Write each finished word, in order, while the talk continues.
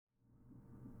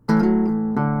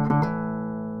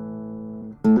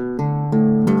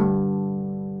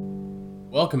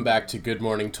Welcome back to Good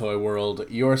Morning Toy World,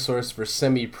 your source for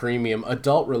semi-premium,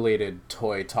 adult-related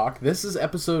toy talk. This is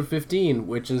episode 15,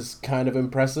 which is kind of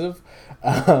impressive.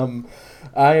 I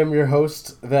am your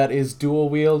host that is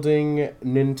dual-wielding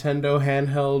Nintendo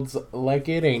handhelds like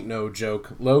it ain't no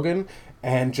joke, Logan.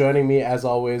 And joining me, as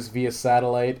always, via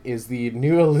satellite is the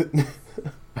new...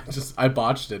 I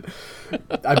botched it.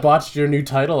 I botched your new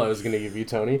title I was going to give you,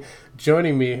 Tony.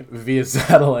 Joining me via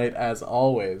satellite, as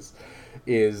always,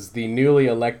 is the newly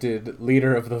elected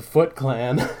leader of the Foot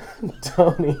Clan,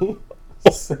 Tony.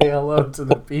 Say hello to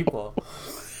the people.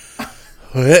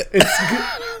 What?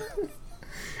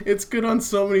 It's good on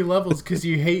so many levels because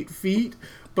you hate feet,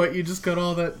 but you just got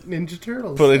all that Ninja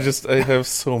Turtles. But I have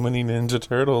so many Ninja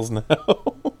Turtles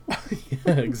now.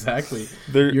 Yeah, exactly.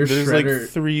 There's like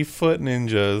 3 foot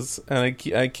ninjas, and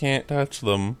I can't touch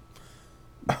them.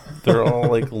 They're all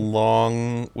like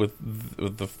long with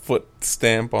the foot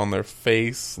stamp on their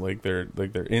face, like they're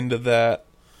into that.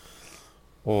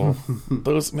 Oh,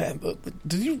 those man!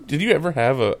 Did you ever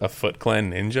have a Foot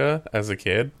Clan ninja as a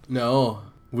kid? No,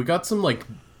 we got some like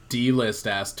D-list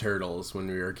ass turtles when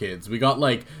we were kids. We got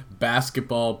like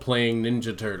basketball playing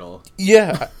Ninja Turtle.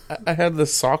 Yeah, I had the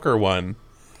soccer one.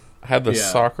 I had the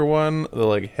soccer one, the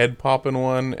like head popping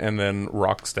one, and then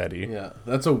Rocksteady. Yeah,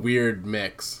 that's a weird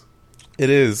mix. It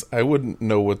is. I wouldn't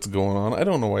know what's going on. I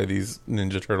don't know why these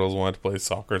Ninja Turtles wanted to play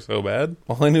soccer so bad.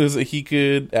 All I knew is that he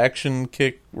could action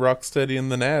kick Rocksteady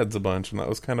and the Nads a bunch, and that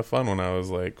was kind of fun when I was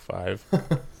like 5.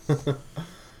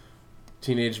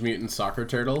 Teenage Mutant Soccer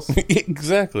Turtles?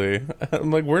 Exactly. I'm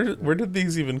like, where did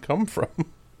these even come from?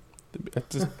 That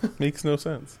just makes no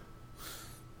sense.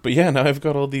 But yeah, now I've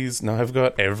got all these. Now I've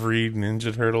got every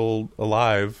Ninja Turtle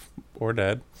alive or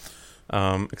dead.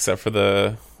 Except for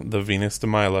the Venus de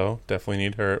Milo. Definitely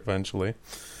need her eventually.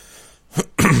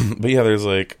 But yeah, there's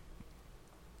like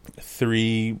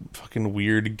 3 fucking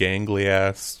weird gangly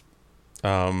ass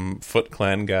Foot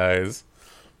Clan guys,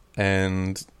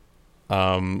 and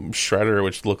Shredder,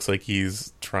 which looks like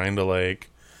he's trying to like,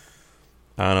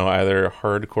 I don't know, either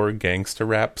hardcore gangster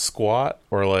rap squat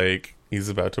or like he's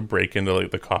about to break into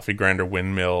like the coffee grinder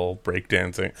windmill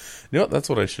breakdancing. You know what? That's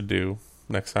what I should do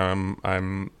next time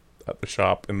I'm at the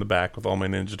shop in the back with all my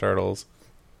Ninja Turtles.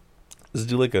 Just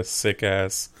do like a sick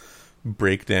ass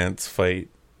breakdance fight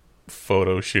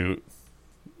photo shoot.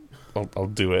 I'll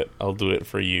do it. I'll do it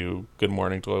for you. Good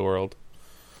Morning Toy World.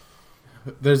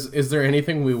 Is there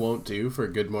anything we won't do for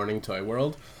Good Morning Toy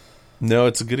World? No,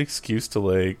 it's a good excuse to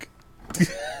like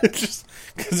just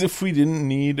because if we didn't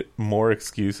need more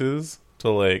excuses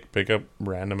to like pick up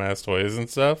random ass toys and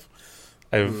stuff,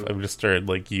 I've just started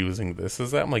like using this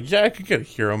as that. I'm like, yeah, I could get a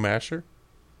Hero Masher.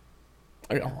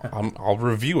 I'll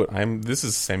review it. This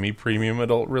is semi-premium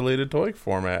adult related toy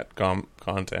format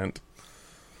content.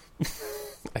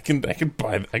 I can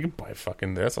buy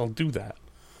fucking this. I'll do that.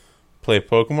 Play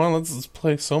Pokemon. Let's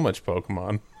play so much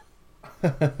Pokemon.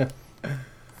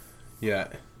 Yeah.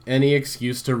 Any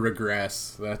excuse to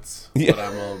regress. That's what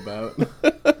I'm all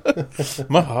about.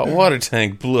 My hot water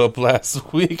tank blew up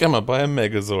last week. I'm gonna buy a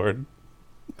Megazord.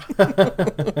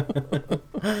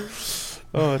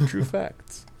 Oh, true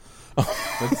facts.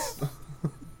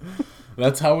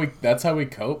 That's how we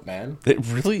cope, man. It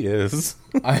really is.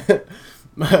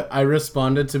 I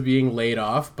responded to being laid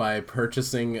off by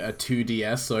purchasing a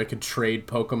 2DS so I could trade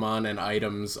Pokemon and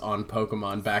items on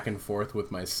Pokemon back and forth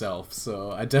with myself.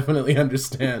 So I definitely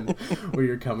understand where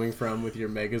you're coming from with your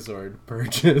Megazord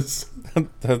purchase.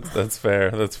 That's fair.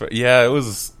 That's fair. Yeah, it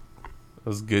was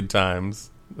good times.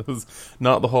 It was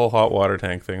not the whole hot water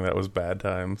tank thing. That was bad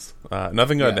times.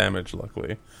 Nothing got damaged,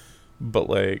 luckily. But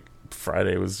like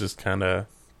Friday was just kind of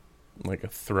like a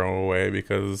throwaway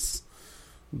because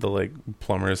the like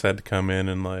plumbers had to come in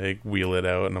and like wheel it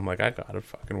out, and I'm like, I gotta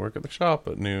fucking work at the shop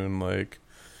at noon. Like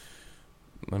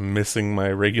I'm missing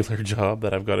my regular job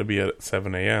that I've got to be at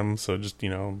 7 a.m. So just, I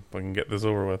can get this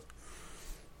over with.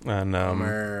 And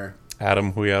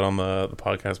Adam, who we had on the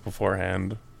podcast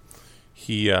beforehand,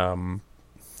 he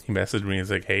messaged me. He's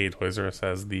like, hey, Toys R Us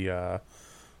has the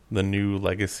new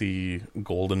Legacy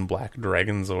Gold and Black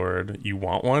Dragon Zord. You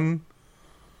want one?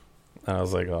 And I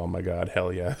was like, oh my god,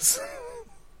 hell yes.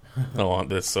 I want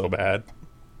this so bad.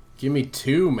 Give me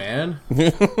 2, man.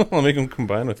 I'll make them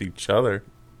combine with each other.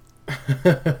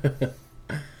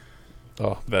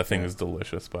 Oh, that thing is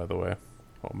delicious, by the way.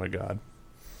 Oh my god.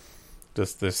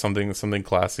 Just there's something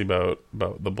classy about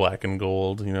the black and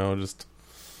gold, just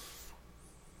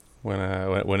when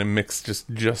it mixed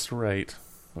just right.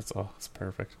 It's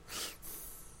perfect.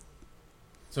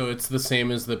 So it's the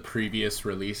same as the previous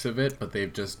release of it, but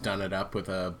they've just done it up with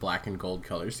a black and gold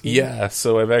color scheme. Yeah,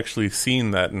 so I've actually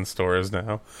seen that in stores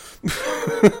now.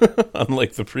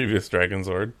 Unlike the previous Dragon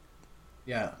Zord,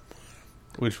 Yeah.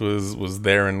 which was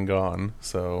there and gone.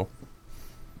 So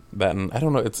that, and I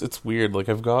don't know, it's weird. Like,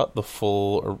 I've got the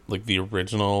full, or like the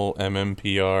original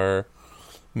MMPR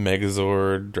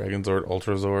Megazord, Dragon Zord,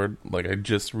 Ultra Zord. Like, I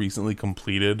just recently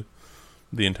completed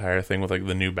the entire thing with like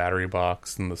the new battery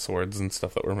box and the swords and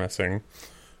stuff that were missing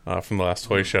from the last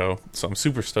toy show. So I'm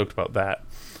super stoked about that.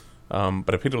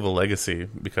 But I picked up the Legacy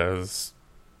because,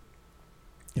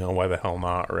 you know, why the hell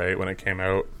not, right? When it came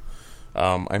out,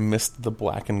 I missed the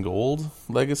black and gold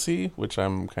Legacy, which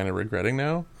I'm kind of regretting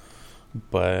now.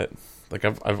 But like,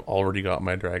 I've already got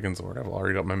my Dragon Zord. I've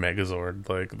already got my Megazord.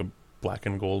 Like, the black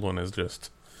and gold one is just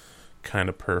kind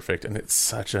of perfect, and it's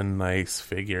such a nice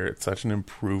figure. It's such an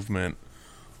improvement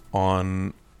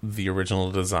on the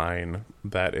original design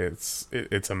that it's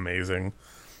amazing.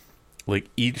 Like,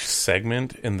 each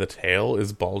segment in the tail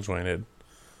is ball jointed,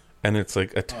 and it's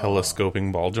like a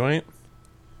telescoping ball joint.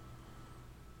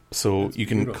 So that's you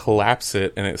can beautiful. Collapse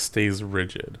it and it stays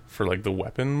rigid for like the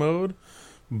weapon mode.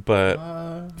 But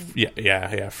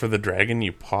yeah, for the dragon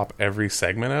you pop every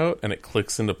segment out and it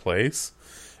clicks into place.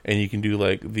 And you can do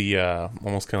like the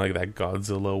almost kind of like that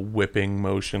Godzilla whipping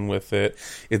motion with it.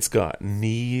 It's got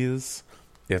knees,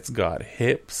 it's got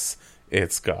hips,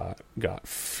 it's got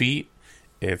feet,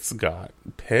 it's got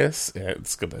piss,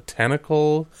 it's got the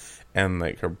tentacle, and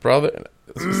like her brother.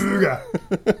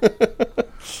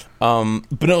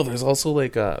 But no, there's also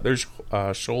like there's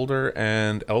shoulder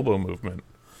and elbow movement,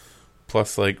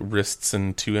 plus like wrists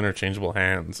and 2 interchangeable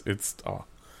hands. It's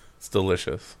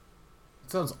delicious.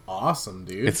 Sounds awesome,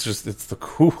 dude. It's the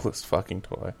coolest fucking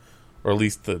toy, or at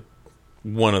least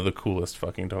one of the coolest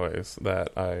fucking toys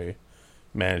that I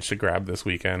managed to grab this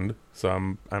weekend.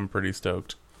 So I'm pretty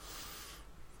stoked.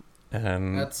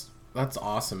 And that's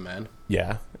awesome, man.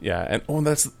 Yeah, and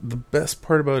that's the best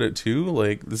part about it too.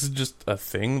 Like, this is just a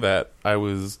thing that I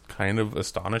was kind of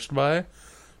astonished by.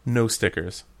 No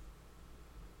stickers.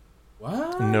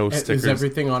 What? No stickers. Is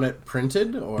everything on it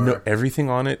printed? Or no, everything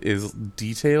on it is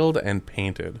detailed and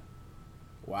painted.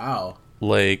 Wow.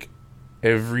 Like,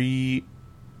 oh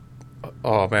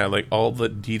man, like all the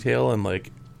detail and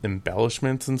like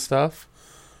embellishments and stuff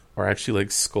are actually like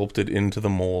sculpted into the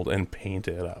mold and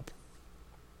painted up.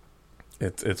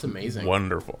 It's amazing.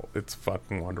 Wonderful. It's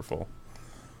fucking wonderful.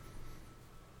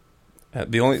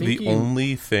 The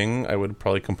only thing I would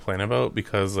probably complain about,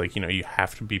 because like, you know, you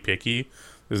have to be picky.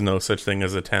 There's no such thing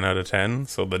as a 10 out of 10.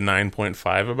 So the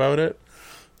 9.5 about it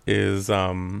is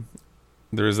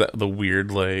there's the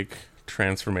weird like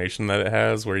transformation that it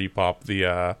has where you pop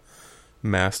the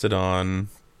Mastodon.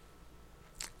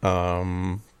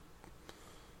 The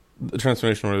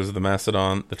transformation was the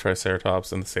Mastodon, the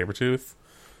Triceratops, and the Sabretooth,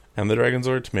 and the Dragon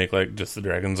Zord to make like just the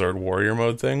Dragon Zord warrior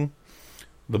mode thing.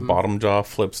 The bottom jaw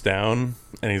flips down,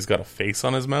 and he's got a face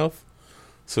on his mouth,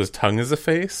 so his tongue is a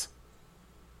face.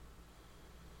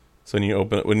 So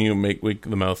when you make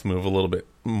the mouth move a little bit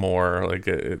more, like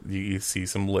you see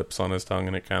some lips on his tongue,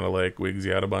 and it kind of like wigs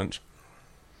you out a bunch.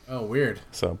 Oh, weird.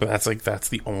 So, but that's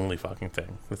the only fucking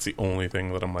thing. That's the only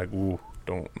thing that I'm like, ooh,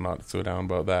 don't not so down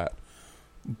about that.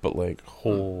 But like,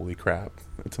 holy crap,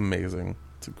 it's amazing.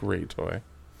 It's a great toy.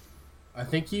 I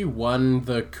think you won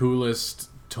the coolest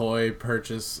toy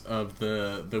purchase of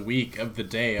the week, of the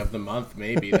day, of the month,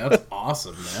 maybe. That's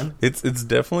awesome, man. It's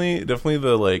definitely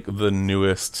the like the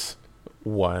newest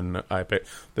one I picked.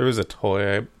 There was a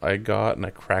toy I got and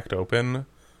I cracked open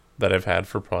that I've had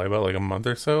for probably about like a month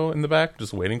or so in the back,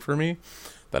 just waiting for me,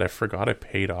 that I forgot I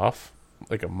paid off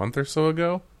like a month or so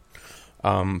ago.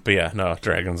 But yeah, no,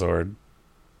 Dragon Zord.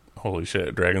 Holy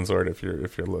shit, Dragon Zord, if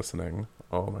you're listening.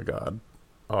 Oh my god.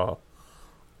 Oh.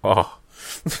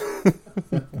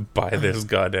 Buy this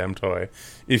goddamn toy.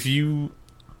 If you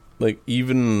like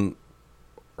even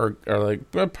are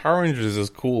like, Power Rangers is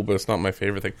cool, but it's not my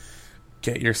favorite thing,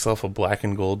 get yourself a black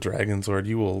and gold Dragon Zord.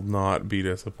 You will not be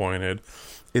disappointed.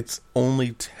 It's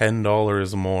only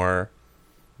 $10 more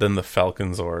than the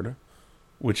Falcon Zord,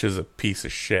 which is a piece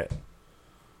of shit.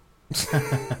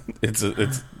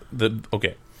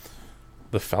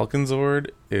 The Falcon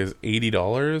Zord is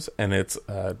 $80, and it's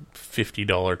a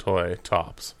 $50 toy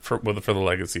tops for the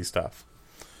Legacy stuff.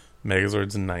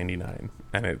 Megazord's $99,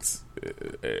 and it's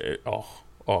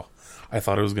I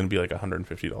thought it was going to be like a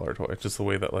 $150 toy, just the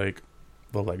way that like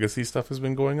the Legacy stuff has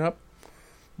been going up.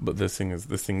 But this thing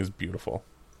is beautiful.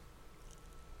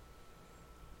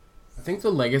 I think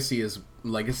the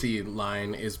Legacy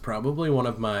line is probably one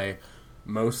of my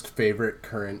most favorite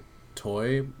current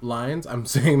toy lines. I'm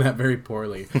saying that very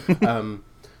poorly.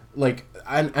 Like,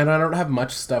 and I don't have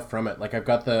much stuff from it. Like, I've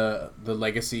got the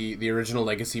Legacy, the original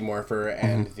Legacy Morpher,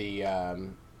 and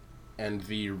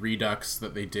the Redux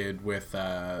that they did with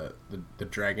the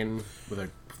dragon with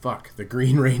the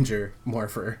Green Ranger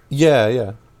Morpher.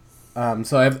 Yeah.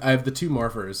 So I have the two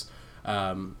Morphers.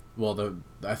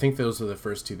 I think those are the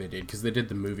first two they did, because they did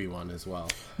the movie one as well.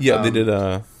 Yeah, they did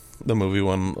the movie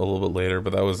one a little bit later,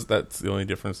 but that's the only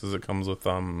difference is it comes with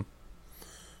a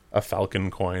Falcon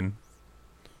coin.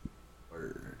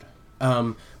 Word.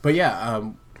 But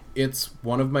yeah, it's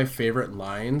one of my favorite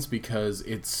lines because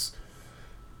it's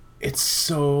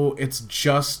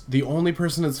just the only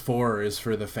person it's for is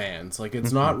for the fans. Like,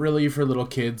 it's not really for little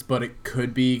kids, but it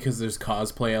could be because there's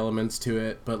cosplay elements to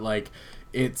it. But like,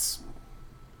 it's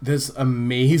this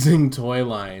amazing toy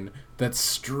line that's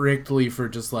strictly for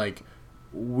just like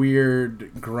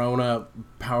weird grown-up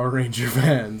Power Ranger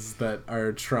fans that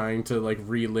are trying to like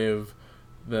relive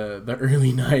the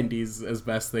early 90s as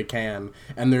best they can,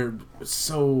 and they're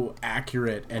so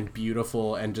accurate and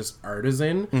beautiful and just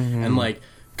artisan and like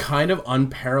kind of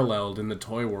unparalleled in the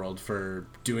toy world for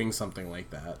doing something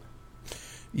like that.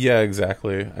 Yeah,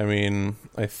 exactly. I mean,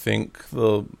 I think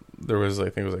there was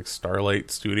like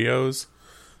Starlight Studios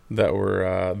that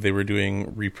were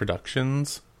doing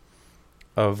reproductions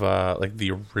of like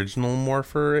the original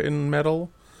Morpher in metal.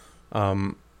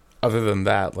 Other than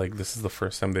that, like, this is the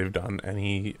first time they've done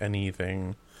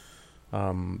anything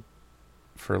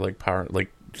for like power,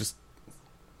 like, just,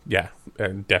 yeah,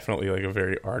 and definitely like a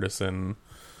very artisan,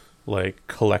 like,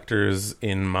 collectors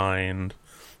in mind,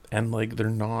 and like they're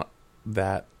not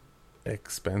that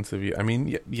expensive. I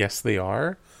mean, yes they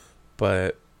are,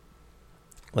 but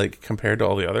like compared to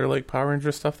all the other like Power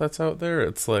Ranger stuff that's out there,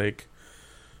 it's like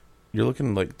you're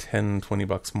looking like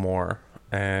 $10-20 more,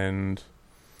 and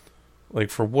like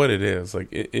for what it is, like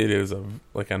it is a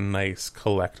nice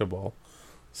collectible.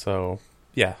 So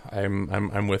yeah,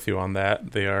 I'm with you on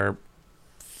that. They are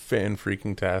fan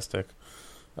freaking tastic.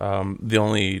 The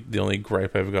only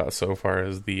gripe I've got so far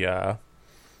is the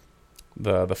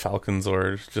Falcon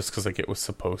Zord, just because like it was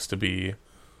supposed to be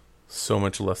so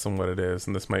much less than what it is,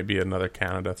 and this might be another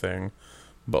Canada thing,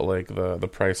 but like the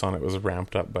price on it was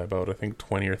ramped up by about, I think,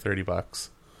 $20 or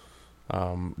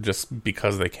 $30, just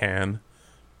because they can.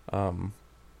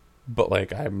 But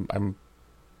like I'm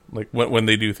like when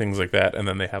they do things like that, and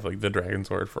then they have like the Dragon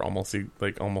Sword for almost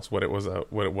what it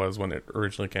was when it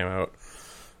originally came out,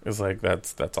 is like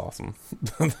that's awesome.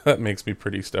 That makes me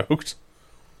pretty stoked.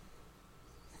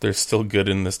 There's still good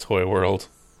in this toy world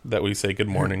that we say good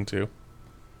morning to.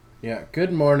 Yeah,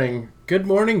 good morning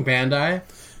Bandai,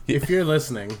 if you're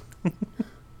listening.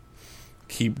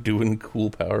 Keep doing cool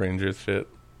Power Rangers shit.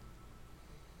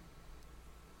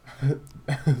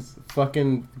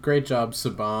 Fucking great job,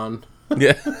 Saban.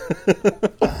 Yeah.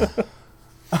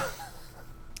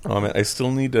 Oh man, I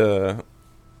still need to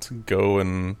go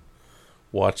and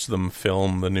watch them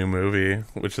film the new movie,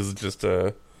 which is just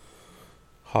a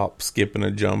hop, skip, and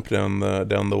a jump down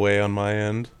the way on my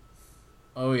end.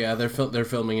 Oh yeah, they're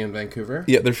filming in Vancouver?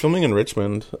 Yeah, they're filming in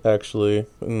Richmond, actually,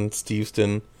 in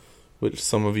Steveston, which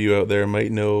some of you out there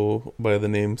might know by the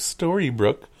name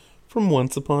Storybrooke from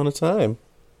Once Upon a Time.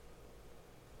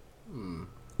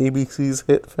 ABC's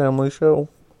hit family show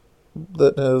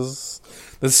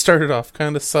that started off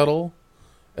kind of subtle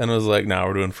and was like, now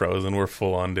we're doing Frozen, we're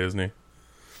full on Disney.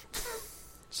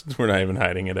 We're not even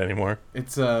hiding it anymore.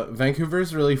 It's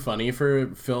Vancouver's really funny for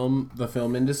the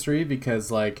film industry, because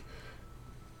like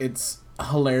it's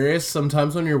hilarious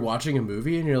sometimes when you're watching a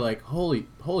movie and you're like, holy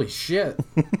shit.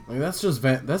 Like this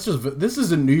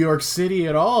isn't New York City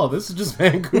at all. This is just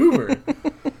Vancouver.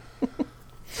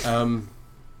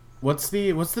 What's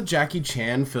the Jackie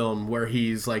Chan film where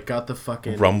he's like got the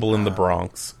fucking Rumble in the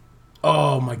Bronx?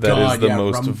 Oh my god, that is the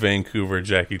most Vancouver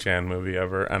Jackie Chan movie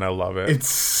ever, and I love it. It's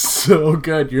so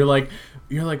good. You're like,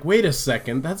 wait a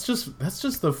second, that's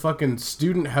just the fucking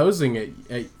student housing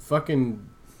at fucking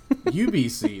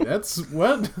UBC. That's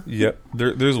what? Yeah,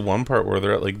 there's one part where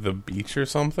they're at like the beach or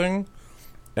something,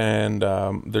 and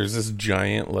there's this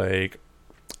giant like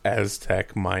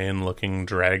Aztec Mayan looking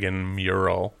dragon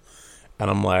mural,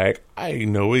 and I'm like, I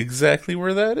know exactly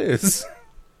where that is.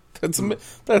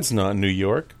 That's not New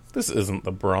York. This isn't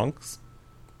the Bronx.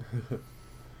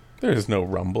 There's no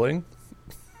rumbling.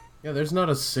 Yeah, there's not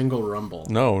a single rumble.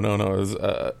 No. It's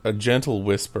a gentle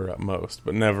whisper at most,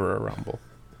 but never a rumble.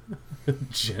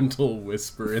 Gentle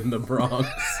whisper in the Bronx.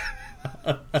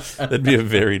 That'd be a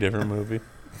very different movie.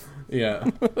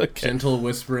 Yeah. Okay. Gentle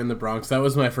Whisper in the Bronx. That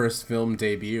was my first film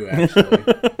debut, actually.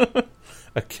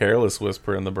 A Careless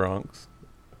Whisper in the Bronx.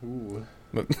 Ooh.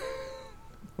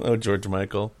 Oh, George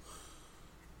Michael.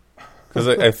 Because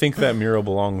I think that mural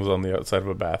belongs on the outside of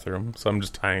a bathroom, so I'm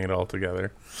just tying it all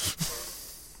together.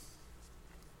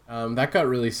 That got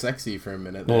really sexy for a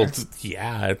minute there. Well,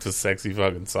 it's a sexy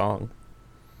fucking song.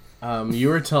 You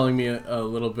were telling me a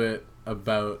little bit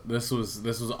about this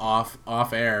was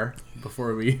off air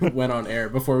before we went on air,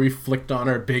 before we flicked on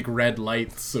our big red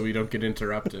lights so we don't get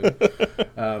interrupted.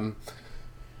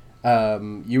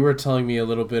 You were telling me a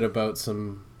little bit about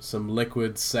some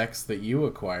liquid sex that you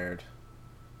acquired.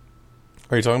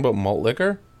 Are you talking about malt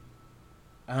liquor?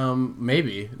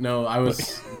 Maybe. No, I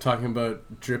was talking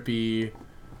about drippy,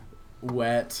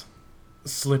 wet,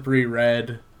 slippery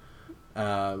red,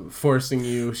 forcing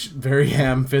you very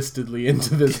ham-fistedly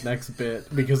into this next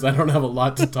bit because I don't have a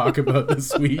lot to talk about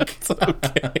this week.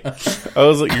 Okay. I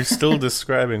was like, you're still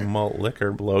describing malt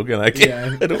liquor, Logan. I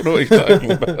don't know what you're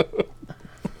talking about.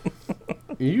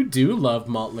 You do love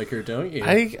malt liquor, don't you?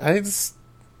 I just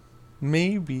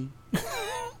maybe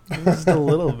just a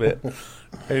little bit.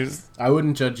 I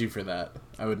wouldn't judge you for that.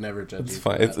 I would never judge you. It's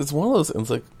fine. It's one of those. It's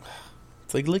like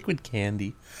liquid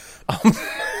candy.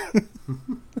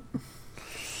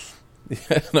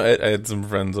 Yeah, no, I had some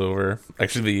friends over.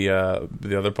 Actually,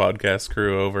 the other podcast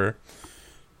crew over,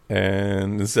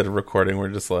 and instead of recording, we're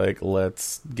just like,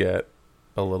 let's get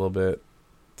a little bit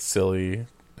silly,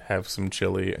 have some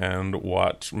chili, and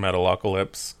watch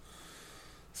Metalocalypse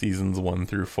seasons 1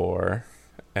 through 4.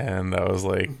 And I was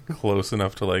like close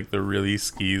enough to like the really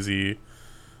skeezy,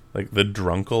 like the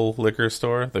Drunkle liquor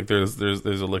store. Like there's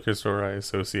a liquor store I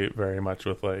associate very much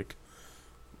with like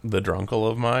the Drunkle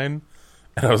of mine.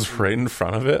 And I was right in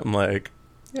front of it. I'm like,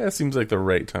 yeah, it seems like the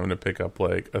right time to pick up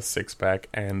like a 6-pack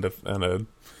and a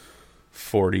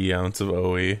 40 ounce of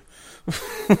OE.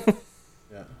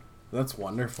 Yeah, that's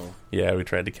wonderful. Yeah, we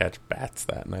tried to catch bats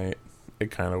that night. It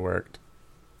kind of worked.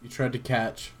 You tried to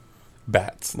catch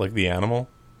bats, like the animal.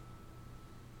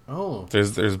 Oh,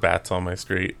 there's bats on my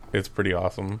street. It's pretty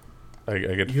awesome. I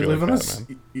get to you feel live like on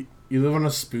Batman. You live on a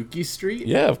spooky street?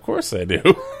 Yeah, of course I do.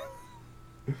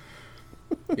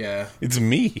 Yeah, it's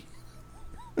me.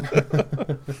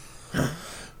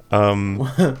 One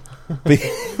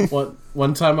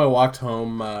time I walked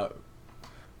home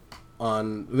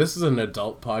on this is an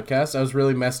adult podcast. I was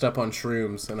really messed up on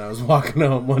shrooms, and I was walking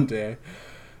home one day.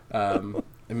 And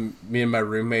me and my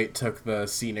roommate took the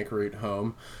scenic route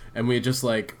home, and we just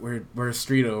like we're a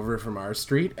street over from our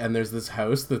street, and there's this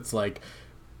house that's like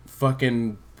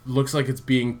fucking looks like it's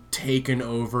being taken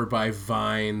over by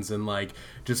vines and like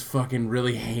just fucking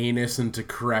really heinous and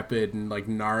decrepit and like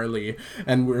gnarly,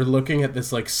 and we're looking at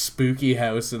this like spooky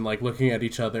house and like looking at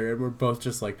each other, and we're both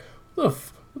just like, what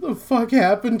the fuck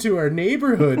happened to our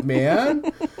neighborhood,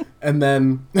 man? and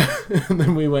then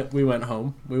we went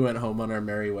home. We went home on our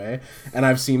merry way, and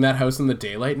I've seen that house in the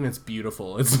daylight, and it's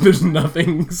beautiful. There's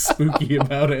nothing spooky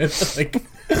about it. Like,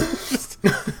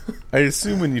 I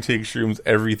assume when you take shrooms,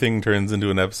 everything turns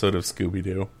into an episode of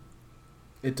Scooby-Doo.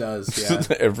 It does, yeah.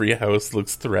 Every house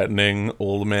looks threatening.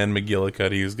 Old man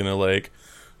McGillicuddy is gonna like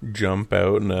jump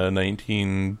out in a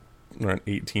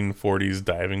 1840s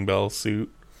diving bell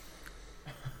suit,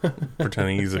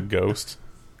 pretending he's a ghost.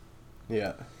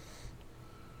 Yeah.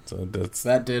 So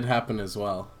that did happen as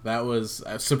well. That was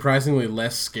surprisingly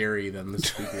less scary than the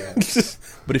spooky house.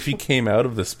 But if he came out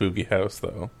of the spooky house,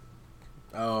 though,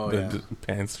 the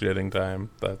pants shedding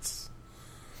time. That's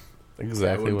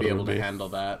exactly what I wouldn't be it able would be. to handle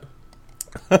that.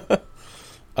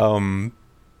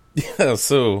 Yeah.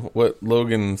 So what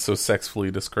Logan so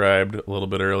sexfully described a little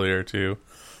bit earlier too,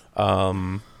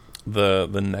 the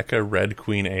NECA Red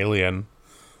Queen alien.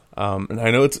 And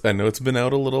I know it's been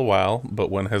out a little while,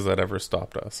 but when has that ever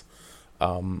stopped us?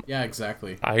 Yeah,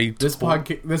 exactly. This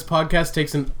podcast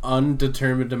takes an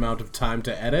undetermined amount of time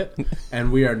to edit,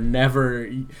 and we are never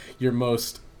your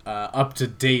most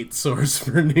up-to-date source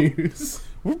for news.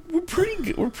 We're pretty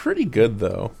good. We're pretty good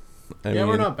though. I mean,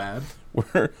 we're not bad.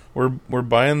 We're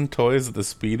buying toys at the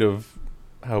speed of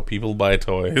how people buy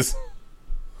toys.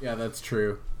 Yeah, that's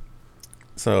true.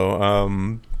 So,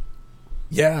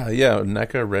 yeah,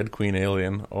 NECA Red Queen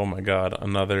alien. Oh my god,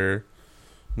 another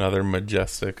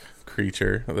majestic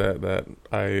creature that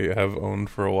I have owned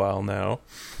for a while now,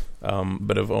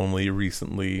 but have only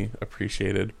recently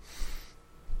appreciated.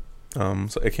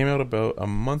 So it came out about a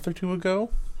month or two ago.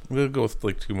 We'll go with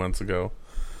like 2 months ago.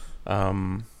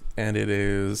 And it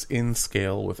is in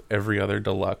scale with every other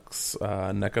deluxe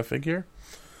NECA figure.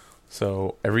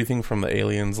 So everything from the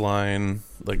Aliens line,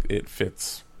 like it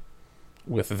fits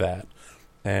with that.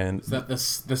 And is that the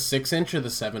 6-inch or the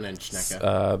 7-inch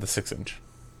NECA? The 6-inch.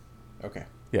 Okay.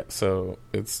 Yeah, so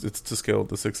it's to scale with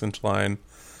the 6-inch line.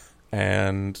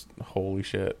 and holy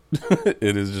shit,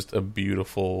 it is just a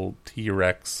beautiful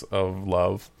T-Rex of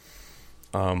love.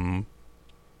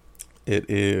 It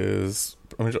is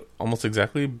almost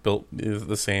exactly built is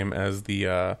the same as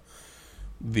the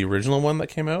original one that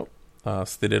came out. So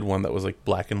they did one that was like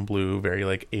black and blue, very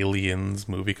like Aliens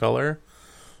movie color.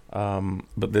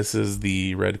 But this is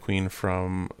the Red Queen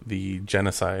from the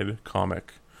Genocide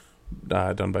comic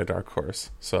done by Dark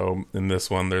Horse. So in this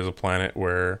one, there's a planet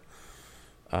where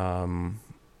one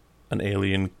of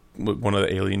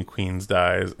the alien queens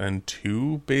dies, and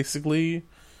two basically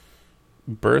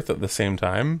birth at the same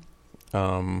time.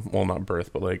 Well, not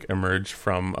birth, but like emerge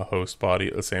from a host body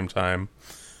at the same time.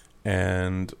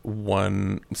 And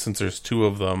one, since there's two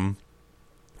of them,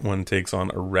 one takes on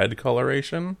a red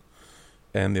coloration,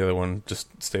 and the other one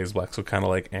just stays black. So kind of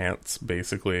like ants,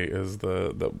 basically, is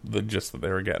the gist that they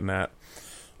were getting at.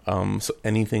 So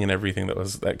anything and everything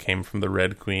that came from the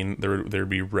Red Queen, there'd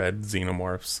be red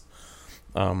xenomorphs.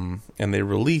 And they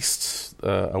released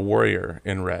a warrior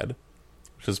in red,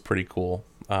 which is pretty cool.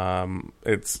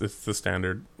 It's the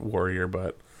standard warrior,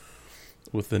 but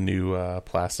with the new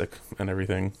plastic and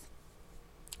everything.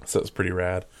 So it's pretty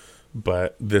rad.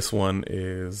 But this one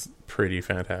is pretty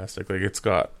fantastic. Like, it's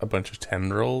got a bunch of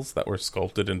tendrils that were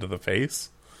sculpted into the face.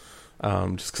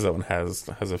 Just because that one has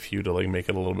a few to like make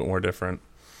it a little bit more different.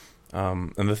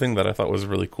 And the thing that I thought was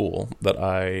really cool that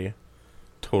I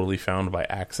totally found by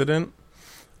accident,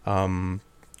 on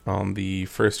the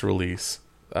first release,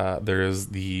 there is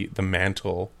the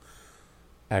mantle,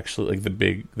 actually, like the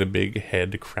big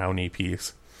head crowny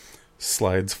piece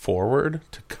slides forward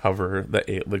to cover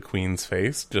the queen's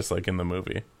face, just like in the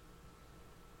movie.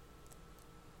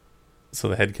 So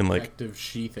the head can like Effective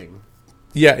sheathing.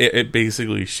 Yeah, it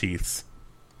basically sheaths.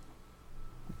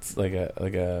 It's like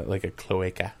a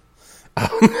cloaca.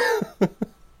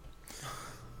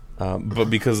 But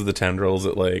because of the tendrils,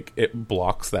 it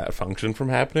blocks that function from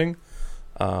happening.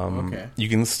 Okay. You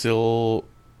can still.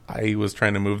 I was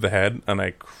trying to move the head, and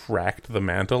I cracked the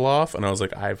mantle off, and I was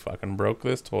like, I fucking broke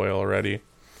this toy already.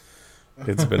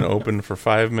 It's been open for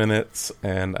 5 minutes,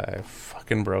 and I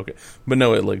fucking broke it. But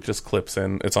no, it just clips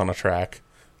in. It's on a track.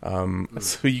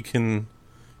 So you can,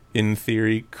 in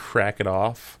theory, crack it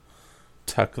off,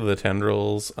 tuck the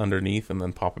tendrils underneath, and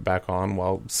then pop it back on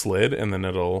while slid, and then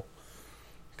it'll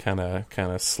kind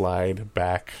of slide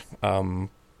back. But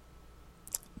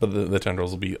the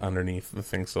tendrils will be underneath the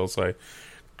thing still, so I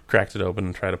cracked it open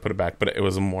and tried to put it back, but it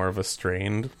was more of a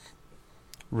strained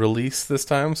release this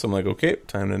time, so I'm like, okay,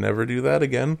 time to never do that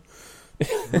again.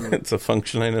 It's a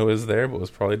function I know is there, but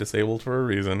was probably disabled for a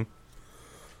reason.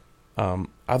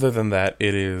 Other than that,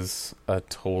 it is a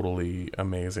totally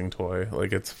amazing toy.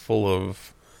 Like, it's full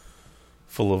of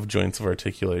joints of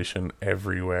articulation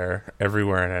everywhere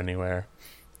and anywhere.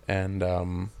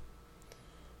 And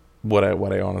what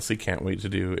I honestly can't wait to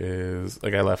do is,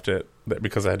 like, I left it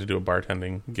because I had to do a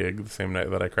bartending gig the same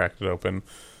night that I cracked it open.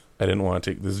 I didn't want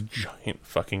to take this giant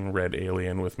fucking red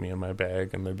alien with me in my bag,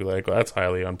 and they'd be like, well, that's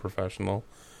highly unprofessional.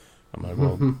 I'm like,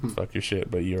 well, fuck your shit,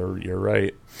 but you're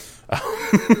right.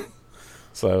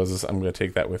 So I'm going to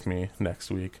take that with me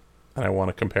next week, and I want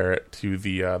to compare it to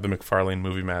the McFarlane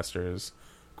Movie Masters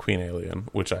Queen Alien,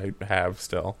 which I have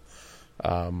still.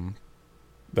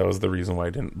 That was the reason why I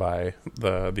didn't buy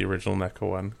the original NECA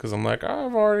one, because I'm like, I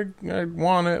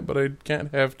want it, but I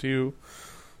can't have two.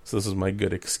 So this is my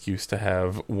good excuse to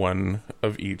have one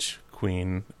of each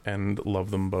queen and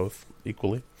love them both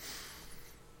equally.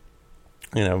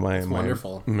 You know, my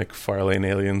McFarlane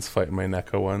aliens fight my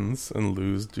NECA ones and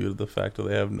lose due to the fact that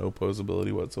they have no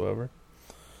posability whatsoever.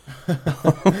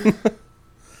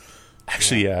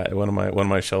 Actually, yeah, one of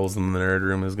my shelves in the nerd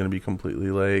room is going to be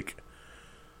completely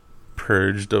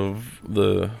purged of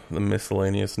the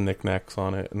miscellaneous knickknacks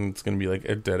on it, and it's going to be like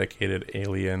a dedicated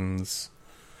aliens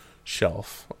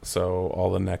shelf. So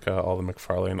all the NECA, all the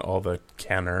McFarlane, all the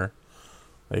Kenner,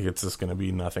 it's just going to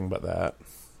be nothing but that.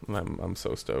 And I'm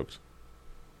so stoked.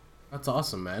 That's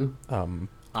awesome, man.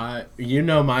 My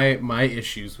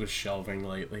issues with shelving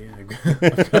lately.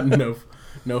 I've got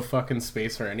no fucking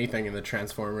space for anything, and the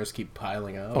Transformers keep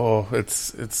piling up. Oh,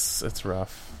 it's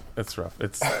rough. It's rough.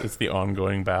 It's the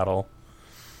ongoing battle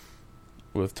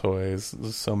with toys.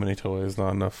 There's so many toys,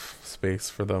 not enough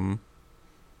space for them.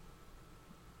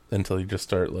 Until you just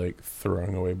start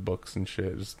throwing away books and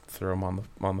shit, just throw them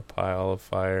on the pile of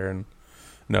fire. And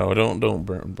no, don't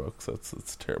burn books. That's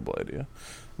a terrible idea.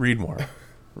 Read more.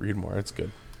 It's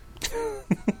good.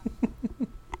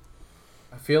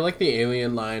 I feel like the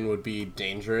Alien line would be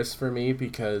dangerous for me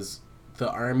because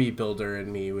the army builder in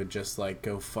me would just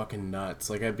go fucking nuts.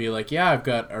 I'd be like, yeah, I've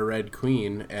got a red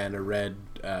queen and a red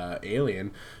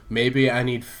alien. Maybe I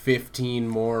need 15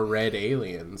 more red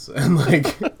aliens, and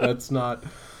like that's not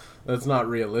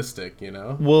realistic, you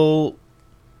know. Well,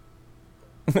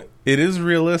 it is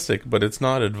realistic, but it's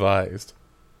not advised.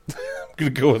 I'm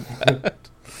gonna go with that.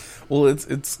 Well,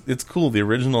 it's cool. The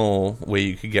original way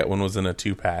you could get one was in a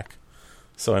 2-pack.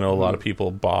 So I know a lot of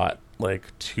people bought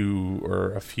like 2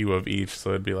 or a few of each. So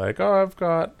it'd be like, oh, I've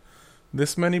got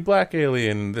this many black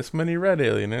alien, this many red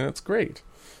alien, and it's great.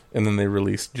 And then they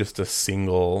released just a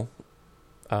single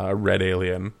red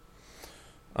alien.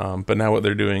 But now what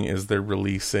they're doing is they're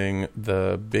releasing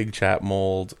the Big Chap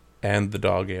mold and the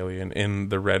dog alien in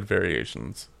the red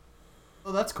variations.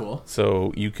 Oh, that's cool.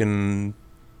 So you can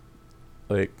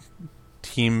like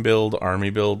team build, army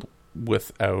build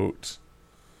without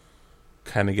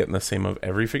kind of getting the same of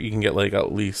every figure. You can get like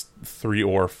at least 3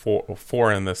 or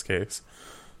 4 in this case,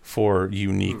 4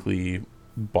 uniquely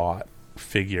bought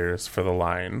figures for the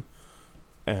line,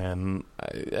 and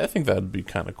I think that'd be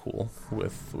kind of cool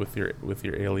with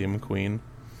your alien queen.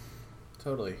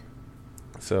 Totally.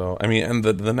 So I mean, and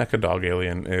the NECA dog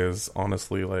alien is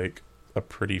honestly like a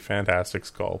pretty fantastic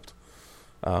sculpt.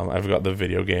 I've got the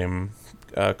video game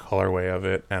colorway of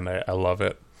it, and I love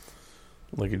it.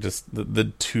 Like, it just the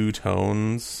 2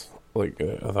 tones, like,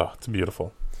 it's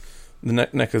beautiful. The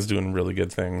NECA's doing really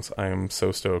good things. I am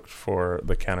so stoked for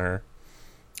the Kenner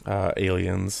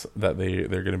aliens that they're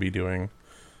going to be doing.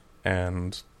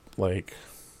 And like,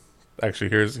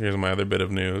 actually, here's my other bit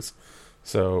of news.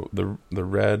 So the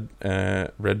red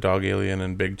dog alien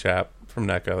and Big Chap from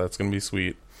NECA, that's going to be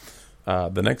sweet.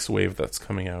 The next wave that's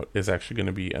coming out is actually going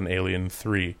to be an Alien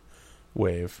 3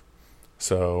 wave.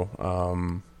 So,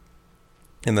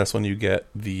 and that's when you get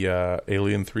the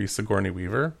Alien 3 Sigourney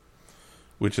Weaver,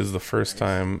 which is the first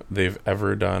time they've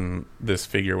ever done this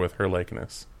figure with her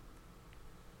likeness.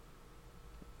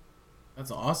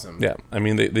 That's awesome. Yeah, I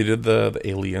mean, they did the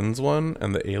Aliens one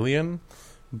and the Alien,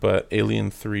 but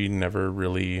Alien 3 never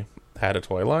really had a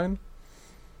toy line.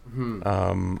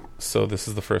 So this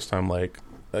is the first time like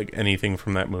anything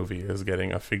from that movie is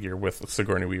getting a figure with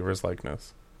Sigourney Weaver's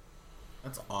likeness.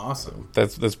 That's awesome.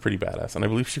 That's pretty badass, and I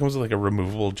believe she comes with like a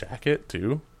removable jacket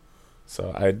too.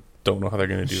 So I don't know how they're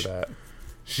gonna do that.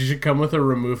 She should come with a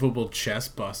removable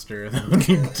chest buster. That would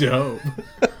be dope.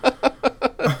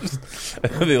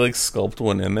 They like sculpt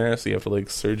one in there, so you have to like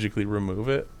surgically remove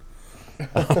it.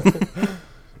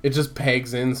 It just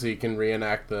pegs in, so you can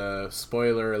reenact the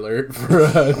spoiler alert for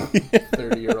a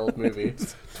 30-year-old movie,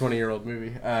 20-year-old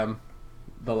movie.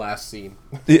 The last scene.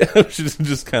 Yeah, she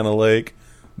just kind of like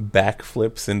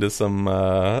backflips into some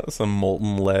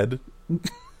molten lead.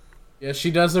 Yeah,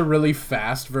 she does a really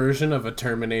fast version of a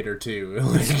Terminator 2.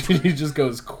 Like, she just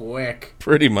goes quick.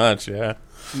 Pretty much, yeah.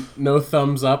 No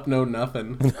thumbs up, no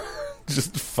nothing.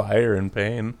 Just fire and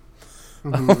pain.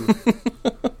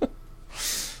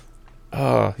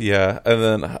 Yeah. And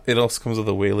then it also comes with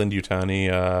a Weyland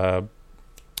Yutani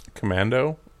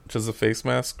Commando, which is a face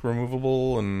mask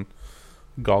removable and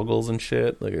goggles and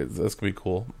shit. Like, that's gonna be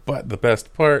cool. But the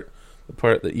best part, the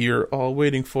part that you're all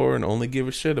waiting for and only give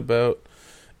a shit about,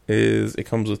 is it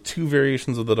comes with 2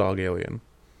 variations of the dog alien.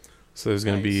 So there's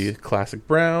going to be classic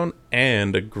brown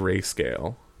and a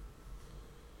grayscale.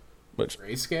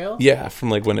 Grayscale? Yeah, from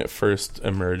like when it first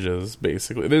emerges,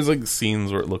 basically. There's like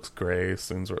scenes where it looks gray,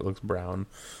 scenes where it looks brown.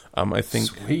 I think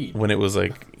when it was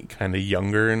like kind of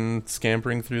younger and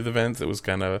scampering through the vents, it was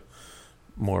kind of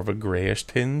more of a grayish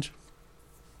tinge.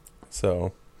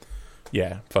 So,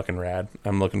 yeah, fucking rad.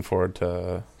 I'm looking forward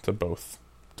to both,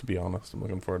 to be honest. I'm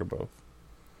looking forward to both.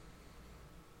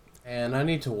 And I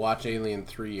need to watch Alien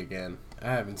 3 again.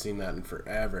 I haven't seen that in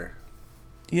forever.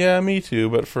 Yeah, me too,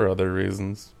 but for other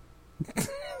reasons.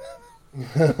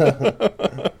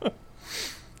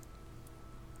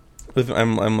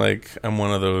 I'm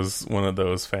one of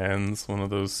those fans, one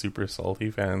of those super salty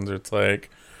fans where it's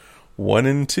like 1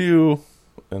 and 2,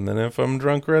 and then if I'm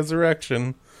drunk,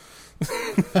 Resurrection.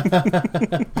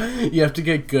 You have to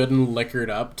get good and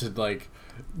liquored up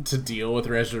to deal with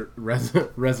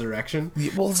Resurrection.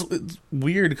 Yeah, well, it's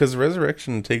weird because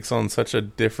Resurrection takes on such a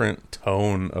different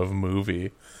tone of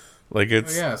movie. Like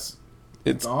it's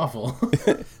awful.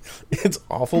 It's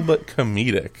awful but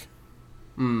comedic.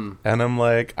 And I'm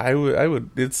like, I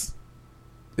would. It's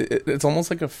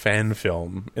almost like a fan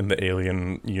film in the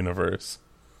Alien universe.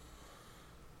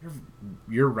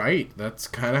 You're right. That's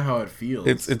kind of how it feels.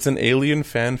 It's an Alien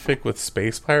fanfic with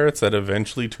space pirates that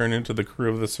eventually turn into the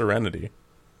crew of the Serenity.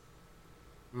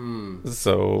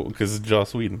 So, because it's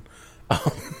Joss Whedon.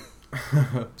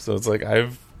 So it's like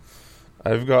I've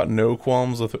got no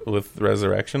qualms with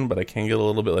Resurrection, but I can get a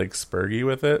little bit like spurgy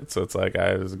with it. So it's like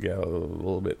I just get a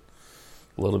little bit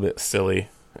a little bit silly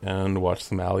and watch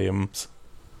some Alliums.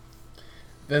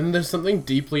 Then there's something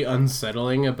deeply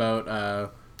unsettling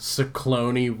about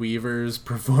Sigourney Weaver's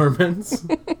performance.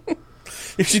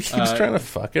 If she keeps trying to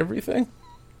fuck everything.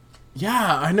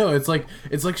 Yeah, I know. It's like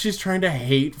she's trying to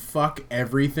hate fuck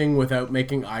everything without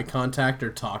making eye contact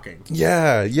or talking.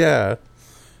 Yeah, yeah.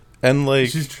 And like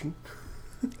She's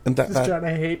and trying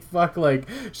to hate fuck, like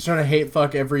she's trying to hate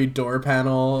fuck every door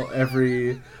panel,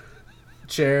 every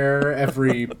chair,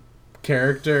 every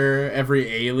character,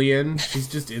 every alien. She's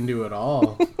just into it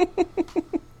all.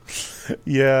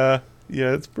 Yeah,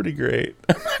 it's pretty great.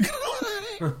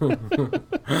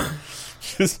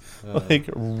 Just like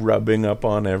rubbing up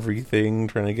on everything,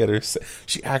 trying to get her.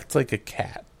 She acts like a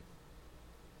cat.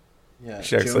 Yeah,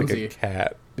 she acts Jonesy. like a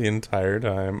cat the entire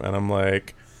time, and I'm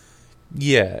like,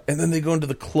 yeah. And then they go into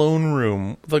the clone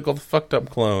room with like all the fucked up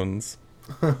clones.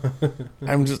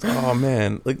 I'm just, oh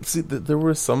man, like, see, there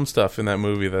was some stuff in that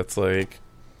movie that's like,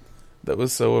 that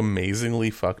was so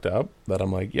amazingly fucked up that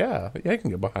I'm like, yeah, I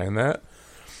can get behind that.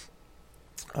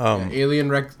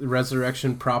 Alien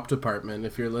Resurrection prop department,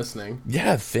 if you're listening.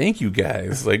 Yeah, thank you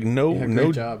guys. Like,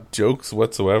 no job. Jokes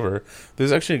whatsoever.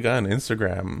 There's actually a guy on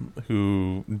Instagram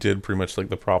who did pretty much like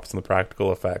the props and the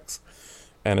practical effects.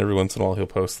 And every once in a while he'll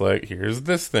post like, here's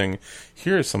this thing.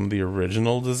 Here are some of the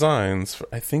original designs.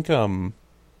 I think,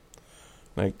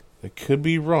 like, I could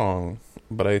be wrong,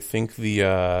 but I think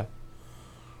the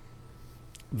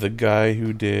guy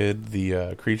who did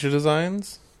the creature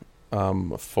designs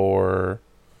for...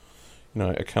 You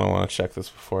know, I kind of want to check this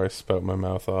before I spout my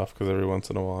mouth off, because every once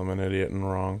in a while I'm an idiot and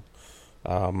wrong.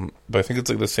 But I think it's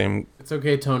like the same... It's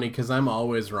okay, Tony, because I'm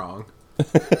always wrong.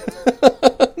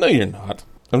 No, you're not.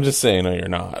 I'm just saying, no, you're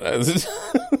not.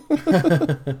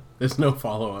 There's no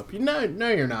follow-up. No,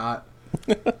 you're not.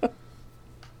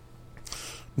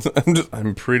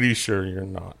 I'm pretty sure you're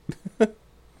not. Because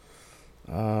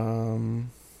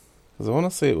I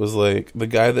want to say it was like the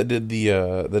guy that did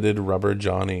that did Rubber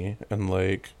Johnny and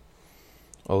like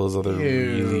all those other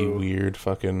really weird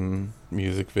fucking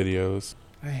music videos.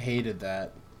 I hated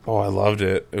that. Oh, I loved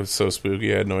it. It was so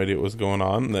spooky. I had no idea what was going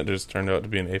on, and that just turned out to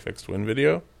be an Aphex Twin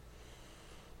video.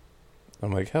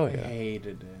 I'm like, hell yeah. I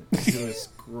hated it. It was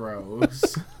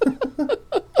gross.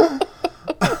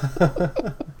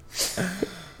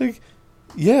 Like,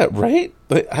 yeah, right?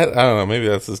 Like, I don't know. Maybe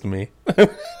that's just me.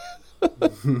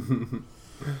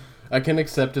 I can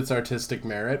accept its artistic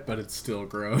merit, but it's still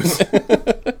gross.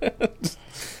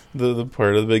 The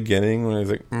part of the beginning when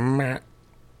he's like, meh,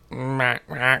 meh,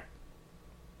 meh,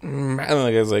 and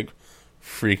the guy's like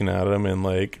freaking out at him in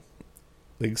like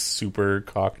super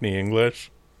Cockney English.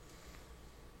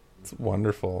 It's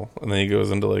wonderful. And then he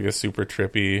goes into like a super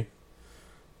trippy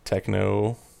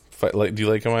techno fight. Like, do you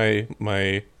like my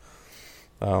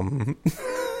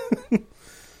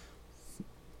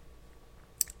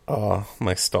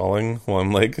my stalling while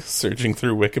I'm like searching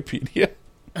through Wikipedia?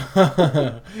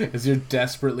 As you're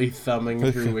desperately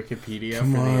thumbing through Wikipedia for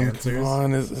the answers. Come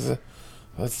on, it's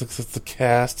the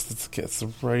cast, it's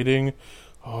the writing.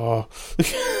 Oh,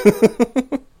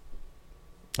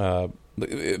 that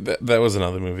was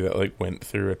another movie that like went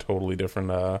through a totally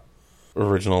different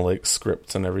original like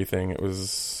scripts and everything. It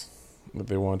was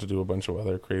they wanted to do a bunch of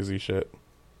other crazy shit.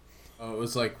 Oh, it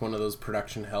was like one of those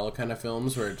production hell kind of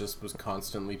films where it just was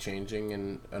constantly changing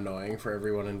and annoying for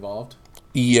everyone involved.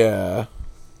 Yeah.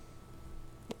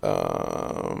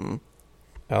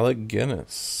 Alec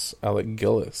Gillis. That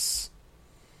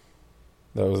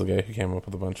was the guy who came up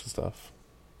with a bunch of stuff.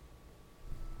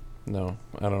 No,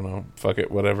 I don't know. Fuck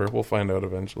it, whatever. We'll find out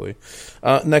eventually.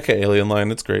 NECA Alien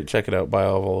Line, it's great. Check it out. Buy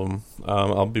all of them.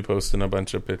 I'll be posting a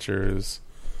bunch of pictures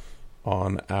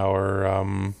on our...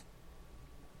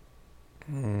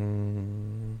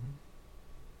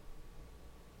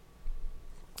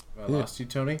 I lost you,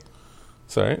 Tony?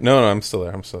 Sorry? No, I'm still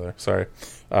there. Sorry.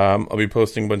 I'll be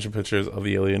posting a bunch of pictures of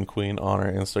the Alien Queen on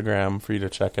our Instagram for you to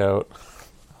check out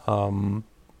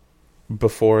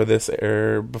before this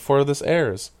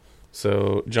airs.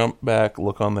 So jump back,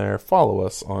 look on there, follow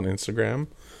us on Instagram.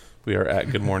 We are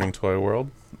at Good Morning Toy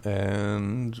World,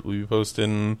 and we'll be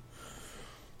posting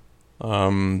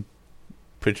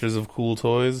pictures of cool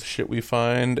toys, shit we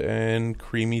find, and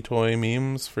creamy toy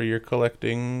memes for your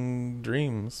collecting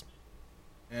dreams.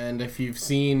 And if you've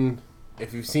seen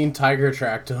Tiger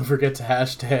Track, don't forget to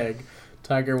hashtag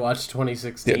Tiger Watch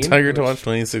 2016. Yeah, Tiger to Watch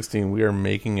 2016. We are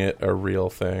making it a real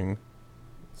thing.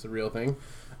 It's a real thing.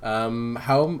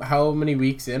 How many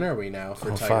weeks in are we now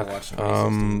for Tiger Watch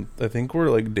 2016? I think we're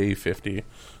like day 50.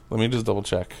 Let me just double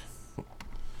check.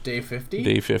 Day 50?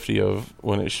 Day 50 of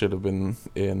when it should have been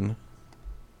in.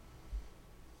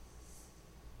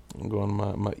 I'm going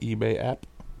on my eBay app.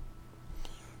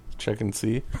 Check and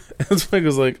see. And so I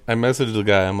was like, I messaged the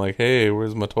guy. I'm like, hey,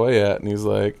 where's my toy at? And he's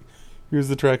like, here's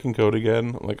the tracking code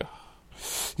again. I'm like,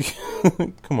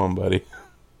 oh. Come on, buddy.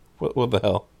 What the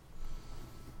hell?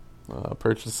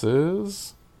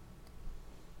 Purchases.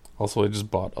 Also, I just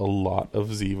bought a lot of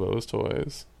Zevo's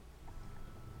toys.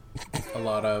 A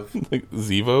lot of like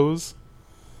Zevo's?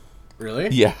 Really?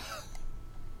 Yeah.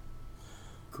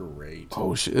 Great.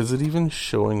 Oh shit! Is it even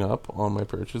showing up on my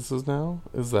purchases now?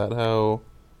 Is that how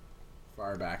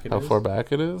far back it how is? far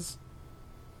back it is?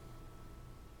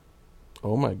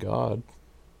 Oh my god!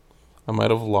 I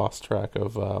might have lost track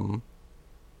of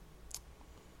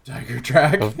Tiger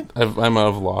Track. I might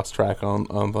have lost track on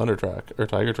Thunder Track or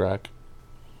Tiger Track.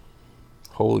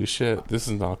 Holy shit! This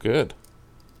is not good.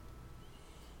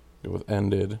 It was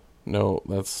ended. No,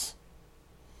 that's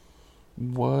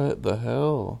what the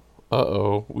hell.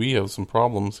 Uh-oh, we have some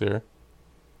problems here.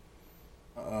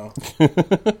 Uh-oh.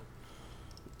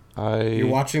 You're You're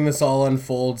watching this all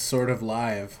unfold sort of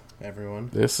live, everyone.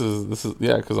 This is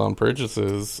yeah, because on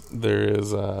purchases there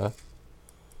is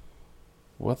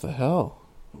what the hell?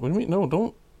 What do you mean? No,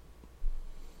 don't.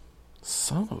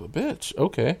 Son of a bitch.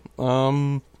 Okay.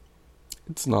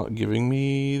 It's not giving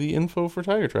me the info for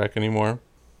Tiger Track anymore.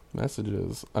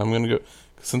 Messages. I'm gonna go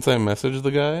since I messaged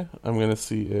the guy. I'm gonna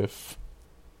see if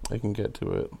I can get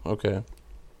to it. Okay.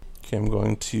 Okay, I'm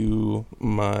going to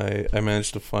I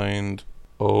managed to find.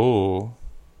 Oh,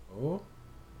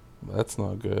 that's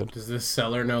not good. Does this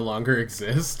seller no longer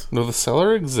exist? No, the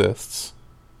seller exists.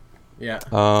 Yeah.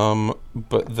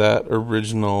 But that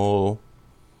original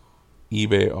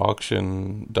eBay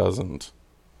auction doesn't.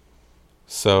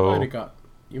 So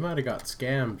you might have got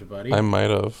scammed, buddy. I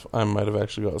might have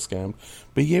actually got scammed.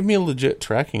 But he gave me a legit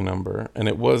tracking number, and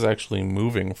it was actually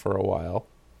moving for a while.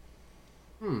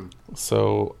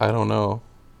 So I don't know.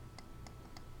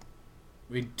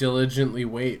 We diligently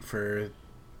wait for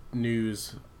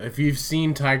news. If you've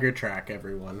seen Tiger Track,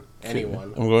 anyone.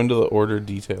 I'm going to the order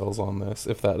details on this.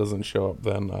 If that doesn't show up,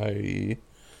 then I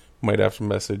might have to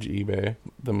message eBay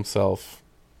themselves.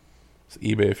 It's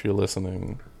eBay, if you're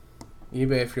listening.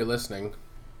 eBay, if you're listening.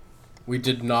 We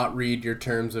did not read your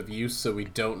terms of use, so we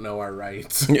don't know our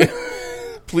rights.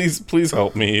 Please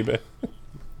help me, eBay.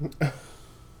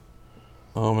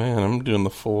 Oh man, I'm doing the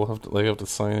full. I have to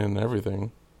sign in and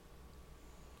everything.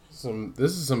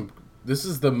 This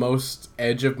is the most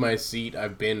edge of my seat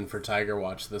I've been for Tiger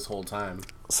Watch this whole time.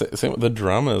 Same. The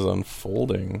drama is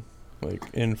unfolding, like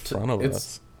in front of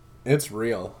us. It's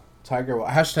real.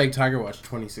 Hashtag Tiger Watch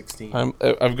 2016.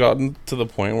 I've gotten to the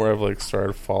point where I've like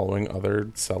started following other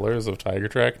sellers of Tiger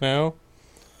Track now.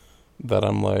 That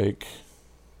I'm like,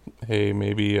 hey,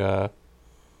 maybe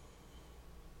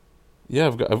yeah,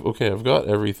 I've got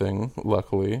everything.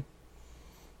 Luckily,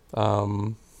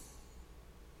 wow.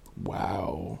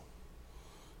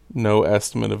 No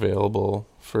estimate available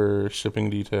for shipping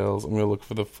details. I'm gonna look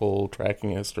for the full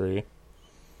tracking history.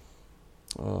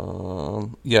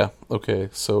 Yeah, okay.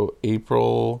 So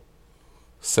April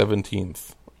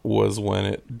 17th was when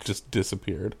it just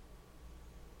disappeared.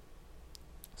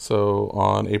 So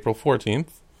on April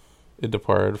 14th, it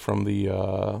departed from the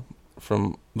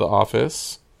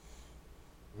office.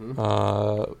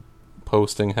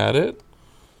 Posting had it.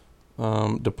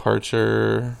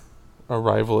 Departure,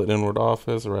 arrival at inward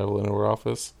office,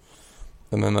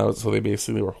 and then that was, so they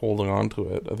basically were holding on to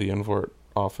it at the inward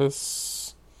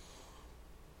office.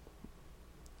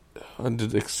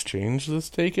 Did Exchange this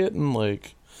take it? And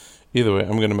like, either way,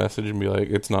 I'm gonna message and be like,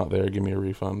 it's not there. Give me a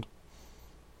refund.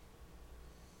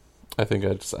 I think I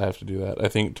have to do that. I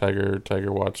think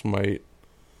Tiger Watch might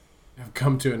have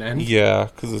come to an end. Yeah,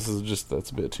 because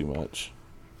that's a bit too much.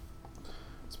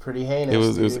 It's pretty heinous.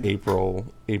 It was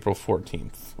April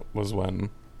 14th was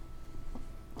when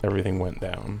everything went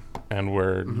down, and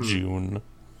we're June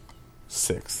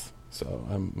 6th. So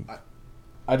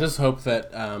I just hope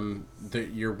that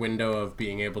your window of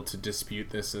being able to dispute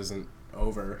this isn't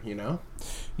over. You know.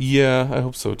 Yeah, I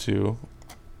hope so too.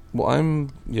 Well,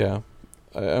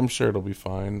 I'm sure it'll be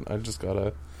fine. I just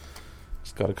gotta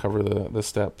cover the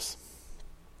steps.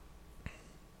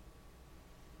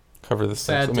 Cover the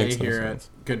steps. Sad day here at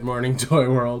Good Morning Toy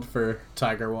World for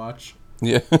Tiger Watch.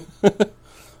 Yeah,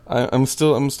 I'm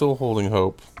still holding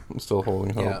hope.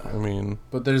 Yeah. I mean,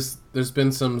 but there's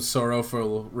been some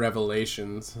sorrowful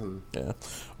revelations. Yeah.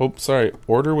 Oh, sorry.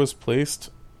 Order was placed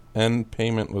and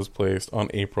payment was placed on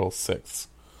April 6th.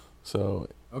 So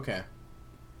okay.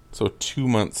 So 2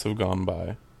 months have gone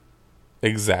by.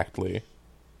 Exactly.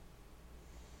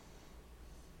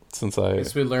 Since I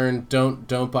guess we learned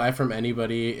don't buy from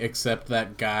anybody except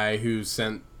that guy who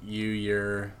sent you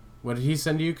your What did he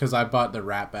send you? Because I bought the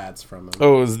Rat Bats from him.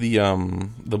 Oh, it was the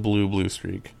blue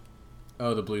streak.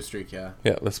 Oh, the Blue Streak, yeah.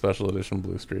 Yeah, the special edition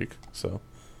blue streak. So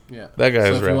Yeah. that guy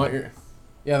so is rad.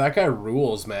 Yeah, that guy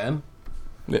rules, man.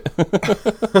 Yeah.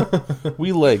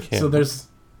 We like him. So there's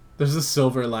a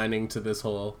silver lining to this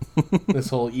whole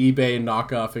eBay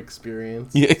knockoff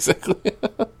experience. Yeah, exactly.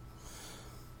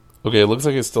 Okay, it looks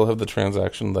like I still have the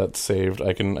transaction that's saved.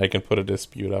 I can put a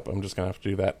dispute up. I'm just gonna have to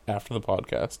do that after the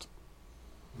podcast.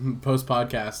 Post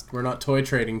podcast, we're not toy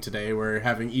trading today. We're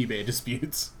having eBay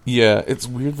disputes. Yeah, it's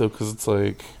weird though because it's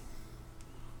like,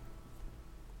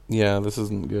 yeah, this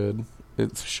isn't good.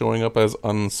 It's showing up as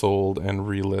unsold and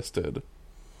relisted,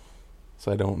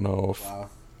 so I don't know if. Wow.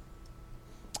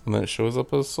 And then it shows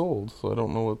up as sold, so I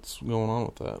don't know what's going on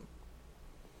with that.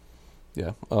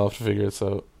 Yeah, I'll have to figure this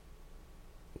out.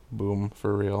 Boom,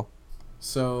 for real.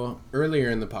 So earlier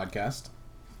in the podcast,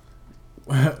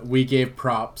 we gave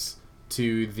props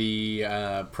to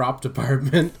the prop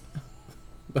department.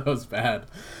 That was bad.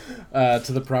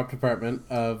 To the prop department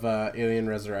of Alien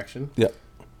Resurrection. Yeah.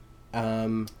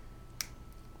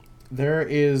 There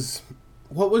is.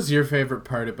 What was your favorite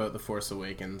part about The Force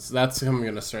Awakens? That's how I'm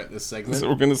going to start this segment. So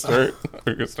we're gonna start.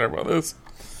 We're gonna start about this.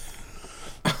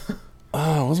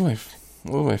 What was my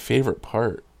favorite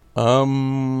part?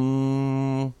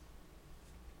 Small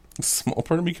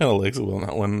part of me kind of likes it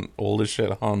when old as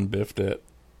shit Han biffed it.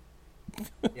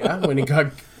 Yeah, when he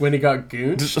got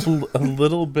gooned. Just a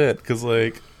little bit, because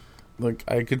like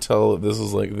I could tell that this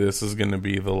is gonna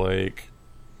be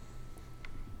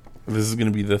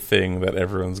the thing that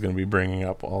everyone's gonna be bringing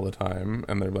up all the time,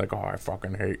 and they're like, "Oh, I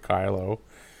fucking hate Kylo."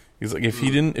 He's like, if he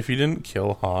didn't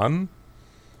kill Han,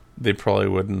 they probably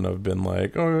wouldn't have been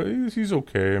like, "Oh, he's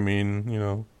okay. I mean, you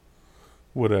know,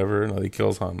 whatever." No, he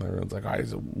kills Han, and everyone's like, "Oh,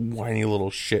 he's a whiny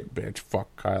little shit bitch.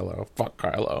 Fuck Kylo. Fuck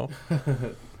Kylo."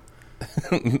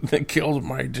 They killed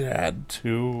my dad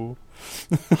too.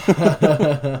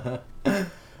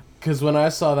 Because when I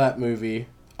saw that movie,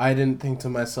 I didn't think to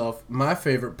myself, my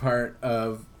favorite part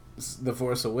of The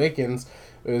Force Awakens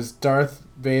was Darth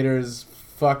Vader's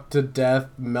fucked to death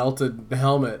melted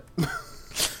helmet.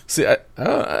 See, I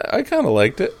kind of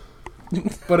liked it.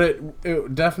 But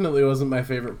it definitely wasn't my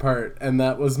favorite part, and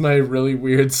that was my really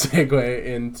weird segue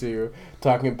into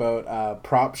talking about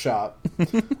Prop Shop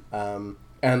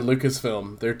and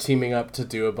Lucasfilm. They're teaming up to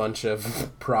do a bunch of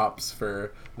props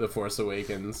for The Force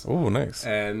Awakens. Oh, nice.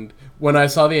 And when I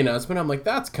saw the announcement, I'm like,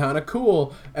 that's kind of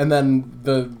cool. And then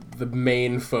the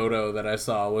main photo that I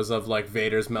saw was of like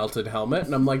Vader's melted helmet,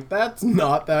 and I'm like, that's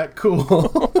not that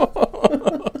cool.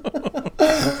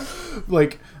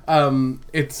 Like,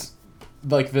 it's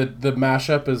like the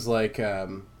mashup is like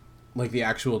the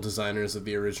actual designers of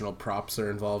the original props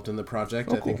are involved in the project.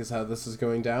 Oh, I think cool. is how this is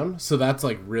going down. So that's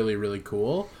like really, really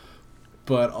cool.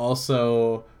 But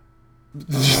also,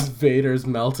 Vader's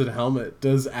melted helmet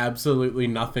does absolutely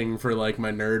nothing for like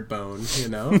my nerd bone, you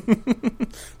know?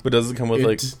 But does it come with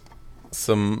like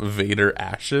some Vader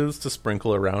ashes to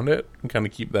sprinkle around it and kind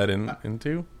of keep that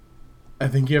into? I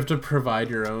think you have to provide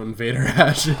your own Vader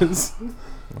ashes.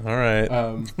 All right.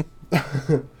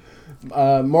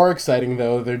 More exciting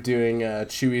though, they're doing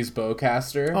Chewie's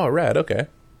bowcaster. Oh, rad. Okay.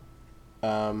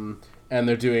 And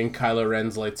they're doing Kylo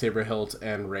Ren's lightsaber hilt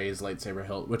and Rey's lightsaber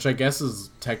hilt, which I guess is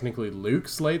technically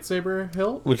Luke's lightsaber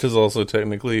hilt. Which is also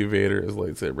technically Vader's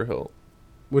lightsaber hilt.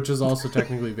 Which is also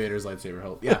technically Vader's lightsaber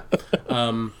hilt. Yeah.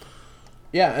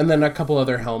 Yeah, and then a couple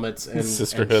other helmets and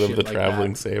Sisterhood and of the shit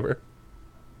Traveling that. Saber.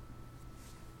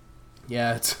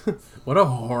 Yeah, it's what a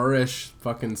whorish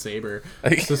fucking saber.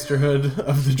 Sisterhood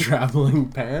of the Traveling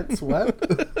Pants? What?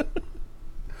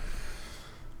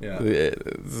 Yeah.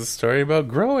 It's a story about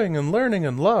growing and learning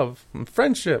and love and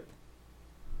friendship.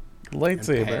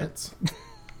 Lightsaber.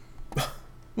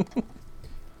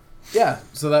 Yeah,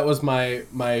 so that was my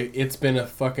it's been a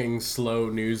fucking slow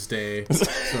news day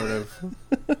sort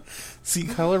of. See,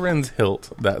 Kylo Ren's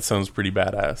hilt, that sounds pretty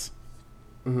badass.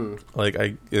 Mm-hmm. Like,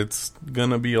 it's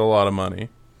gonna be a lot of money.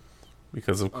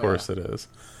 Because of course it is.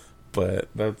 But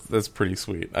that's pretty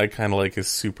sweet. I kind of like his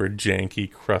super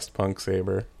janky crust punk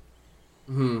saber.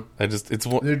 Mm-hmm.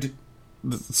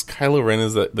 Kylo Ren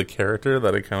is the character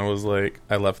that I kind of was like,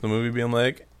 I left the movie being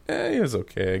like, he was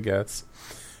okay, I guess.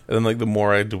 And then like the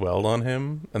more I dwelled on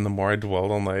him, and the more I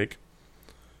dwelled on like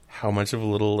how much of a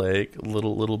little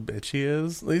bitch he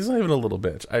is. He's not even a little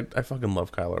bitch. I fucking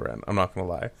love Kylo Ren. I'm not gonna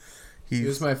lie. He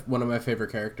was one of my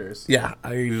favorite characters. Yeah,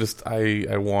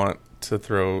 I want to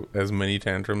throw as many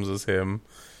tantrums as him,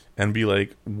 and be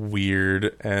like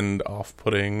weird and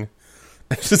off-putting,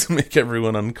 and just make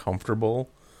everyone uncomfortable.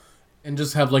 And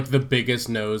just have like the biggest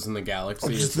nose in the galaxy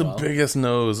Just as the well. biggest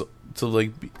nose to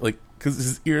like because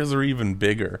his ears are even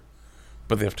bigger,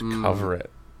 but they have to cover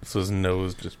it so his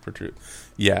nose just protrudes.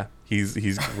 Yeah,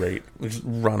 he's great. Just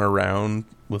run around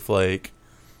with like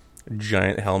a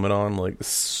giant helmet on, like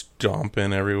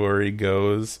stomping everywhere he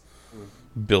goes,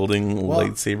 building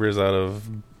lightsabers out of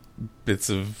bits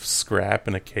of scrap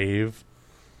in a cave,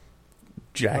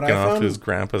 jacking off to his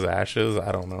grandpa's ashes.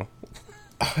 I don't know.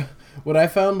 What I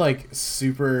found like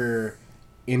super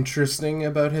interesting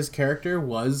about his character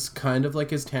was kind of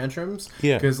like his tantrums.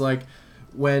 Yeah. Because like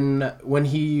when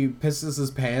he pisses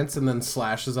his pants and then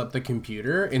slashes up the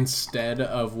computer instead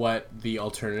of what the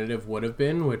alternative would have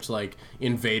been, which like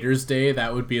in Vader's day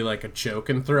that would be like a choke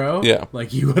and throw. Yeah. Like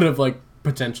he would have like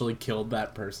potentially killed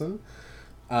that person.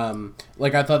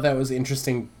 Like I thought that was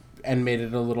interesting and made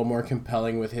it a little more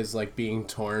compelling with his like being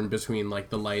torn between like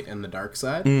the light and the dark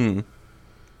side.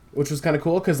 Which was kind of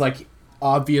cool because, like,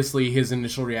 obviously his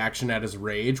initial reaction at his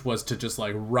rage was to just,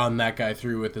 like, run that guy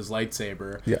through with his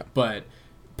lightsaber. Yeah. But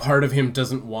part of him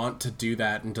doesn't want to do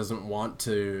that and doesn't want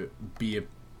to be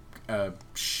a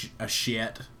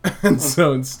shit. And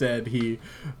so instead he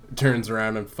turns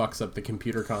around and fucks up the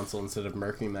computer console instead of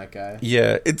murking that guy.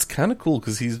 Yeah, it's kind of cool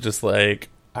because he's just like,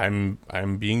 I'm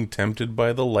being tempted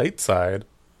by the light side.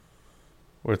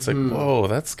 Where it's like, whoa,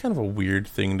 that's kind of a weird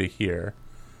thing to hear.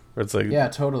 Where it's like, yeah,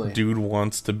 totally. Dude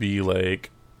wants to be like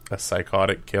a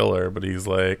psychotic killer, but he's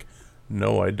like,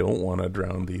 no, I don't want to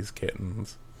drown these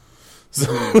kittens. So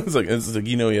it's like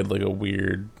he had like a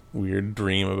weird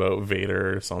dream about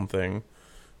Vader or something.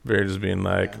 Vader just being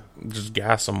like, just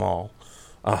gas them all.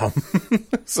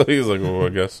 So he's like, oh, I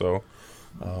guess so.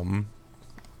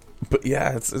 But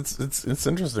yeah, it's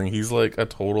interesting. He's like a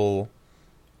total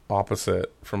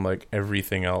opposite from like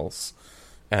everything else,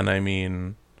 and I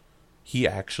mean, he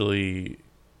actually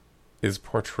is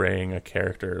portraying a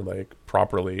character like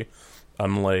properly,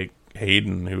 unlike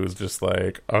Hayden, who is just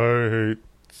like, I hate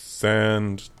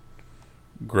sand,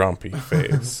 grumpy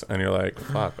face, and you're like,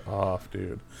 fuck off,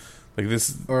 dude. Like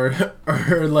this, or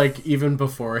like even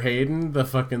before Hayden, the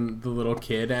little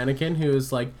kid Anakin who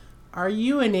is like, are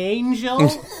you an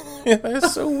angel? yeah,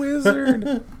 that's so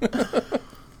wizard.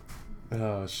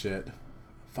 Oh shit.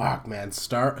 Fuck, man.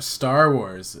 Star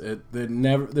Wars.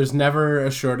 There's never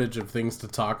a shortage of things to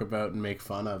talk about and make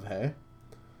fun of, hey?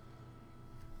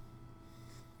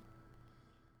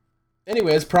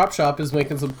 Anyways, Prop Shop is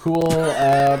making some cool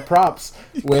props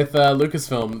with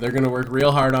Lucasfilm. They're going to work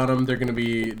real hard on them. They're going to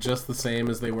be just the same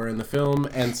as they were in the film.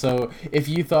 And so if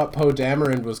you thought Poe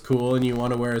Dameron was cool and you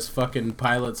want to wear his fucking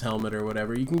pilot's helmet or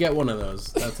whatever, you can get one of those.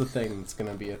 That's a thing that's going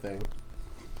to be a thing.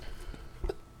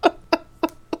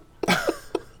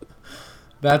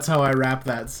 That's how I wrap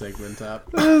that segment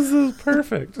up. This is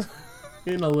perfect.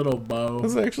 In a little bow.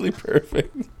 That's actually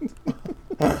perfect.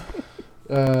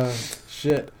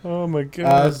 Shit. Oh my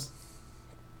god.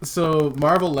 So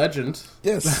Marvel Legend.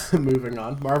 Yes. Moving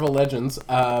on. Marvel Legends.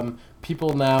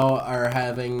 People now are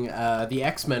having the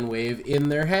X-Men wave in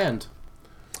their hand.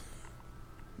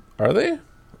 Are they?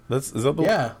 Is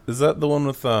that the one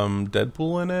with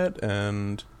Deadpool in it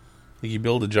and you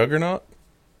build a Juggernaut?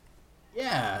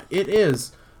 Yeah, it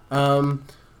is.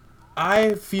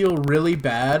 I feel really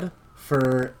bad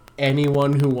for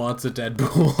anyone who wants a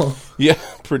Deadpool. Yeah,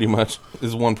 pretty much.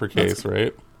 Is one per case,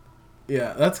 right?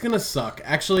 Yeah, that's gonna suck.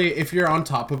 Actually, if you're on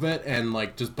top of it and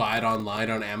like just buy it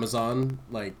online on Amazon,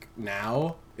 like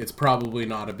now, it's probably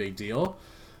not a big deal.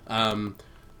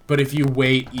 But if you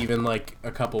wait even like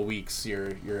a couple weeks,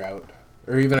 you're out,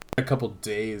 or even a couple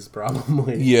days,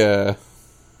 probably. Yeah.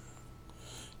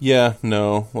 Yeah,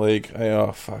 no, like,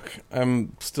 oh, fuck.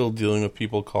 I'm still dealing with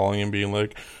people calling and being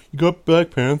like, you got Black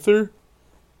Panther?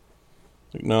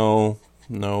 Like, no,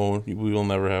 we will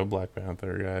never have Black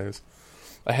Panther, guys.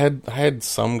 I had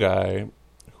some guy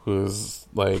who was,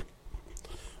 like,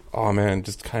 oh, man,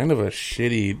 just kind of a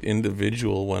shitty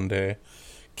individual one day.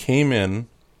 Came in,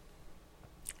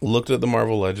 looked at the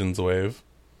Marvel Legends wave.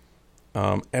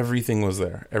 Everything was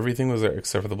there. Everything was there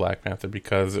except for the Black Panther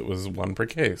because it was one per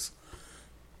case.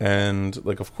 And,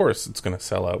 like, of course, it's going to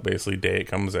sell out basically day it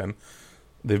comes in.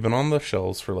 They've been on the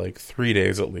shelves for, like, 3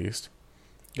 days at least.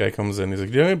 Guy comes in, he's like,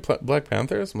 do you have any Black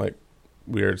Panthers? I'm like,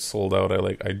 weird, sold out.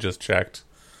 I just checked.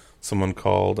 Someone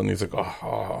called, and he's like,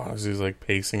 oh. He's, like,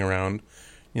 pacing around.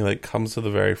 He, like, comes to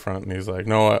the very front, and he's like,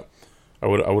 no, I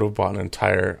would have bought an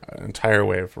entire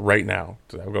wave right now.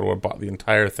 I would have bought the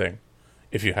entire thing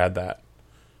if you had that.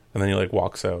 And then he, like,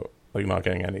 walks out, like, not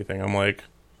getting anything. I'm like,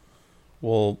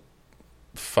 well,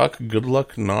 fuck, good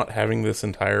luck not having this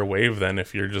entire wave then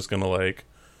if you're just gonna like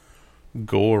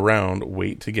go around,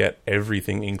 wait to get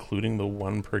everything, including the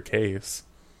one per case,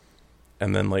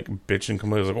 and then like bitch and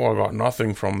complain like, oh, I got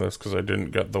nothing from this because I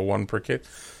didn't get the one per case.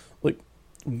 Like,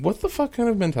 what the fuck kind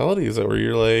of mentality is that where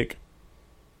you're like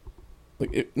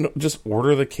no, just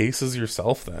order the cases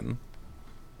yourself then.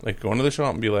 Like, go into the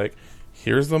shop and be like,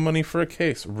 here's the money for a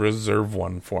case, reserve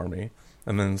one for me,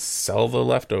 and then sell the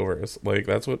leftovers. Like,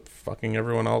 that's what fucking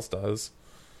everyone else does.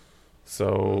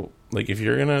 So, like, if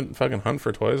you're gonna fucking hunt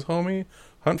for toys, homie,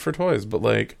 hunt for toys, but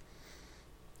like,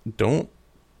 don't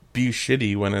be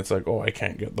shitty when it's like, oh, I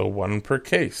can't get the one per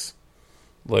case.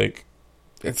 Like,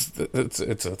 it's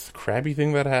a crabby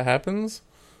thing that happens,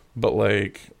 but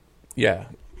like, yeah,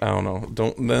 I don't know.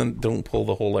 Don't pull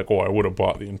the whole like, oh, I would have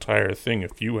bought the entire thing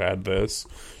if you had this.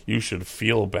 You should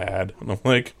feel bad. And I'm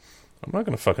like, I'm not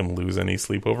gonna fucking lose any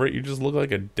sleep over it. You just look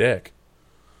like a dick.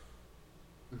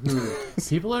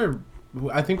 People are.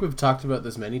 I think we've talked about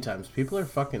this many times. People are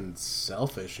fucking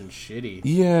selfish and shitty.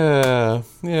 Yeah,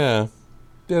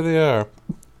 they are.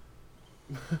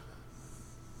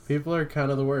 People are kind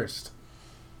of the worst.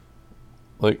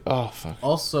 Like, oh fuck.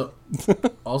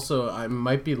 Also, I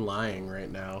might be lying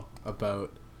right now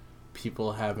about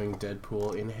people having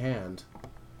Deadpool in hand.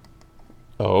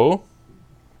 Oh,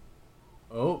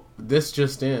 this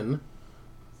just in.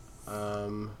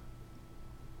 I'm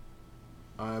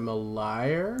a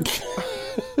liar.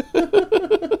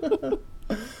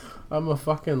 I'm a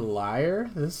fucking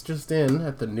liar. This just in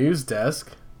at the news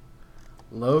desk.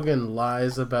 Logan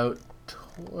lies about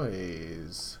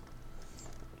toys.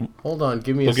 Hold on,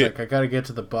 give me a sec. I gotta get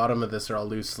to the bottom of this or I'll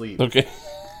lose sleep. Okay.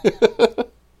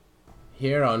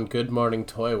 Here on Good Morning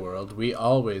Toy World, we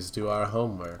always do our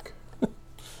homework.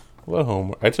 What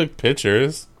homework? I took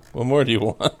pictures. What more do you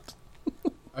want?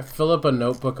 I fill up a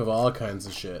notebook of all kinds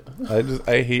of shit.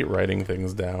 I hate writing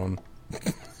things down.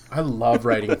 I love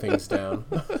writing things down.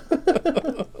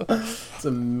 It's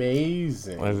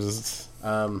amazing.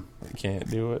 I can't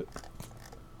do it.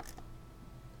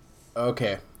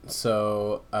 Okay,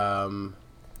 so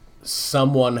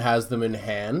someone has them in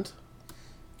hand.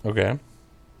 Okay.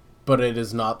 But it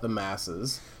is not the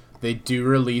masses. They do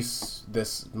release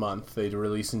this month. They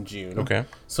release in June. Okay.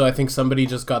 So I think somebody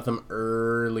just got them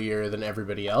earlier than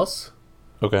everybody else.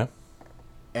 Okay.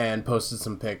 And posted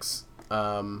some pics.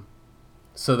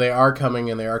 So they are coming,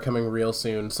 and they are coming real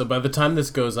soon. So by the time this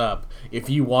goes up,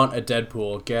 if you want a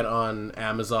Deadpool, get on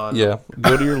Amazon. Yeah.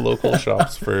 Go to your local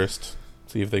shops first.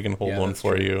 See if they can hold one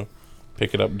for true. you.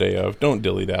 Pick it up day of. Don't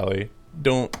dilly-dally.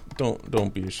 Don't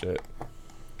be a shit.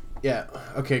 Yeah.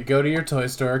 Okay, go to your toy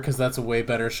store, because that's a way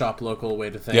better shop local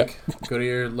way to think. Yep. Go to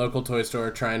your local toy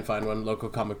store, try and find one. Local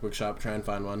comic book shop, try and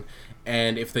find one.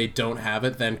 And if they don't have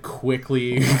it, then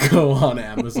quickly go on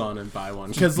Amazon and buy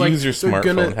one. Just use your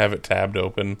smartphone, have it tabbed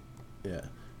open. Yeah.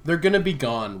 They're going to be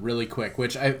gone really quick,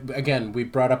 which, we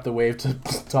brought up the wave to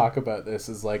talk about this,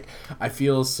 is like, I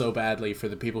feel so badly for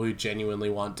the people who genuinely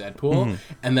want Deadpool,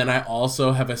 and then I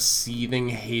also have a seething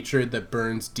hatred that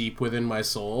burns deep within my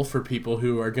soul for people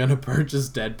who are going to purchase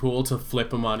Deadpool to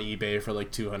flip him on eBay for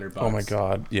like $200. Oh my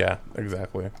god, yeah,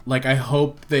 exactly. Like, I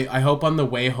hope on the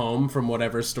way home from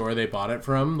whatever store they bought it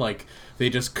from, like, they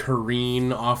just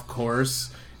careen off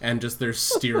course, and just their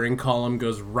steering column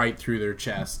goes right through their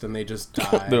chest, and they just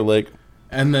die. They're like...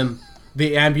 And then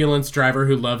the ambulance driver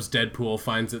who loves Deadpool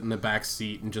finds it in the back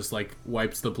seat and just, like,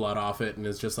 wipes the blood off it and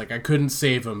is just like, I couldn't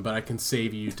save him, but I can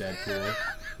save you, Deadpool.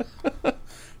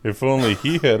 If only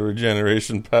he had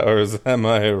regeneration powers, am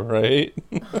I right?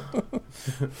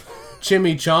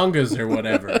 Chimichangas or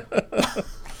whatever.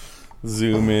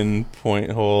 Zoom in,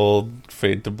 point hold,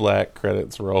 fade to black,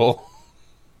 credits roll.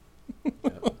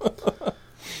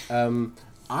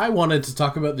 I wanted to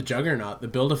talk about the Juggernaut, the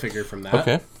Build-A-Figure from that.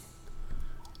 Okay.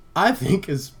 I think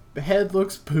his head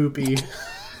looks poopy.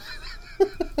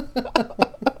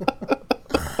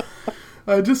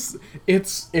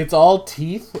 It's all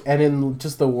teeth, and in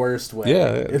just the worst way.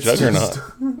 Yeah, it's Juggernaut.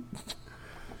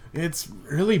 It's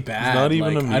really bad. It's not even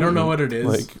like, a mutant. I don't know what it is.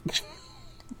 Like...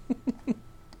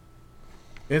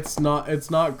 It's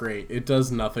not great. It does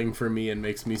nothing for me and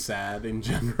makes me sad in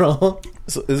general.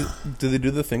 So do they do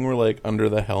the thing where, like, under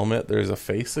the helmet there's a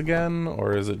face again,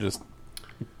 or is it just...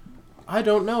 I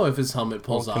don't know if his helmet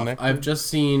pulls off. connected? I've just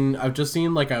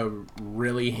seen like a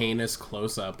really heinous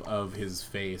close up of his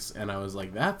face, and I was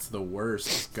like, that's the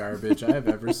worst garbage I've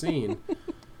ever seen.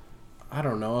 I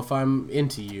don't know if I'm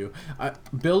into you.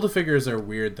 Build-A-Figures are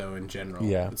weird though in general.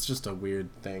 Yeah. It's just a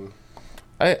weird thing.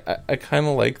 I kind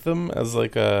of like them as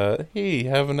like a, hey,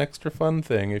 have an extra fun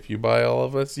thing. If you buy all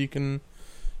of us, you can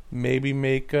maybe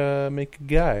make a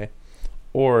guy.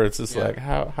 Or it's just like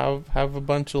have a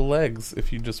bunch of legs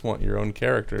if you just want your own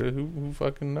character. Who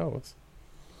fucking knows?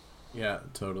 Yeah,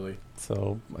 totally.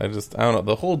 So I don't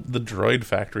know, the droid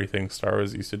factory thing Star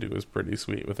Wars used to do was pretty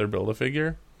sweet with their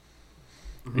Build-A-Figure.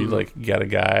 Mm-hmm. You like get a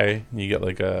guy, you get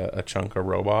like a chunk of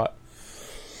robot.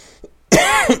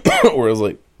 Whereas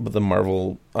like, but the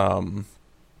Marvel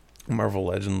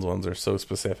Legends ones are so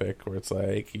specific, where it's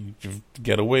like you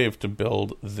get a wave to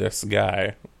build this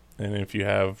guy, and if you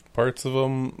have parts of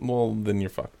them, well, then you're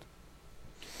fucked.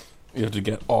 You have to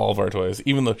get all of our toys,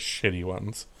 even the shitty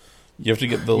ones. You have to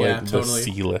get the the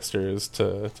C-listers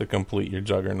to complete your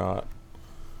Juggernaut.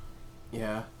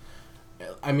 Yeah,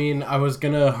 I mean, I was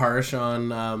gonna harsh on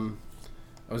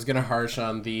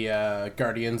the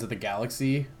Guardians of the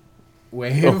Galaxy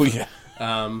wave. Oh yeah.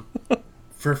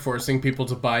 For forcing people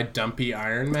to buy dumpy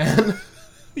Iron Man.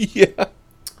 Yeah.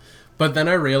 But then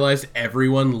I realized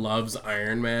everyone loves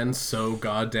Iron Man so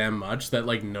goddamn much that,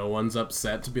 like, no one's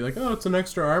upset to be like, oh, it's an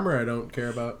extra armor I don't care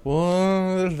about.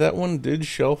 Well, that one did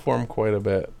shell form quite a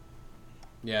bit.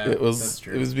 Yeah, that's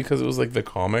true. It was because it was, like, the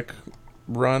comic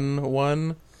run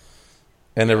one,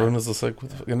 and everyone was just like,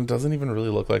 and it doesn't even really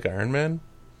look like Iron Man.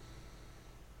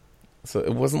 So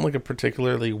it wasn't, like, a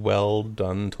particularly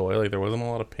well-done toy. Like, there wasn't a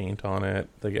lot of paint on it.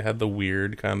 Like, it had the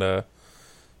weird kind of,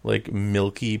 like,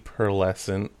 milky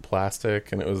pearlescent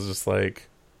plastic, and it was just like,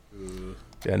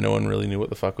 yeah, no one really knew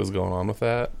what the fuck was going on with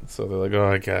that. So they're like, oh,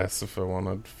 I guess if I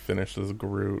want to finish this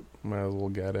Groot, might as well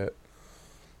get it.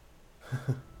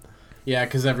 Yeah,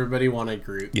 because everybody wanted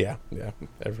Groot. Yeah,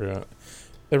 everyone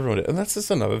did. And that's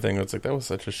just another thing. It's like, that was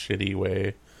such a shitty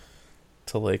way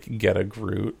to, like, get a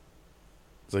Groot.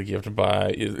 It's like you have to buy.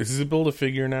 Is it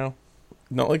Build-A-Figure now?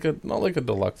 Not like a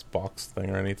deluxe box thing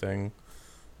or anything.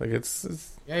 Like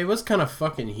it's yeah, he was kind of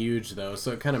fucking huge though,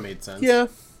 so it kind of made sense.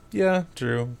 Yeah,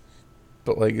 true.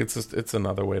 But like, it's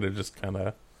another way to just kind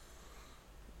of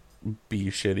be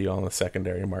shitty on the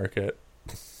secondary market.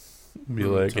 Be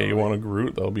like, totally. Hey, you want a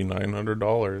Groot? That'll be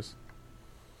 $900.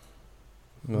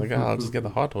 Like, I'll just get the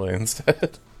hot toy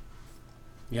instead.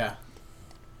 Yeah.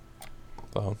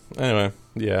 So anyway,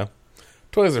 yeah.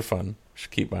 Toys are fun.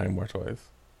 Should keep buying more toys.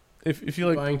 If you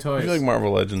like buying toys. If you like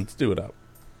Marvel Legends, do it up.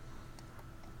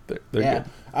 They're good.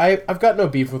 I've got no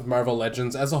beef with Marvel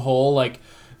Legends as a whole. Like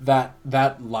that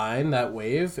line, that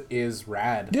wave is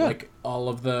rad. Yeah. Like all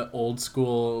of the old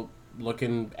school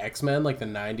looking X-Men, like the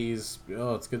 90s.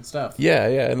 Oh, it's good stuff.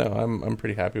 Yeah. No, I'm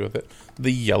pretty happy with it.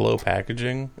 The yellow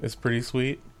packaging is pretty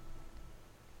sweet.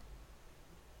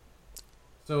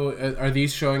 So are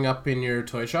these showing up in your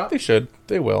toy shop? They should.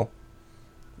 They will.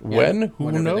 Yeah, when? Who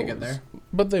whenever knows? they get there.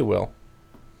 But they will.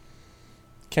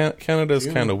 Canada's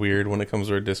kind of weird when it comes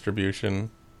to our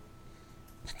distribution.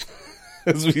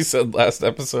 As we said last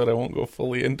episode, I won't go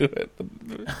fully into it.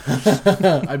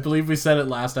 I believe we said it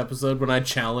last episode when I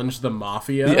challenged the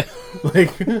mafia. Yeah.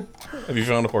 Like, have you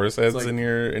found horse heads in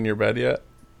your bed yet?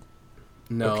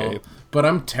 No, okay. But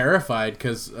I'm terrified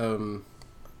because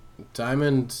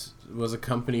Diamond was a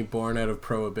company born out of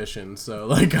prohibition, so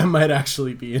like I might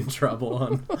actually be in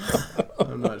trouble.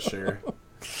 I'm not sure.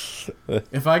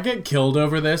 If I get killed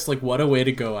over this, like, what a way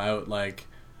to go out! Like,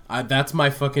 that's my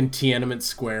fucking Tiananmen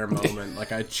Square moment.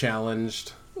 Like, I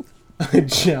challenged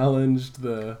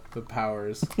the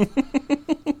powers.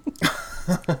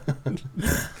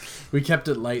 We kept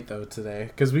it light though today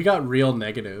because we got real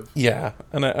negative. Yeah,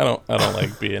 and I don't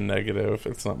like being negative.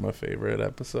 It's not my favorite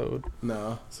episode.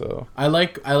 No. So I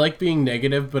like being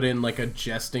negative, but in like a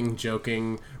jesting,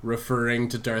 joking, referring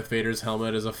to Darth Vader's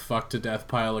helmet as a fuck to death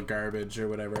pile of garbage or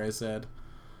whatever I said.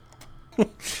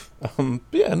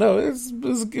 Yeah, no, it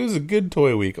was a good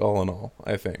toy week all in all,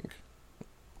 I think.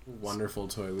 Wonderful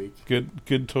toy week.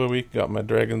 Good toy week. Got my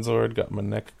Dragon Zord, got my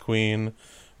Neck Queen.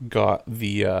 Got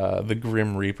the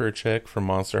Grim Reaper chick from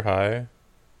Monster High.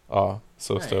 So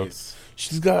nice. Stoked.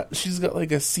 She's got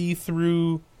like a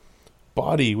see-through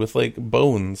body with like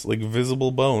bones, like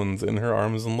visible bones in her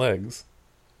arms and legs.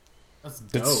 That's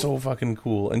dope. It's so fucking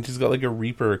cool. And she's got like a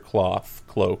Reaper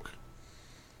cloak.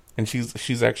 And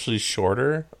she's actually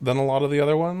shorter than a lot of the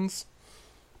other ones.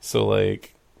 So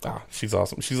like, she's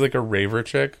awesome. She's like a raver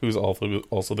chick who's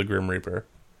also the Grim Reaper.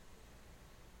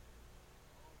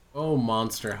 Oh,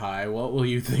 Monster High, what will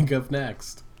you think of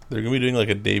next? They're going to be doing like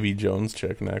a Davy Jones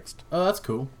chick next. Oh, that's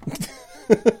cool.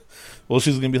 Well,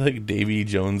 she's going to be like Davy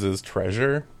Jones's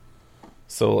treasure.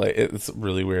 So like, it's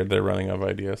really weird. They're running out of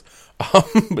ideas.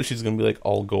 But she's going to be like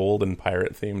all gold and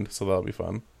pirate themed, so that'll be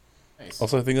fun. Nice.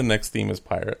 Also, I think the next theme is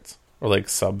pirates. Or like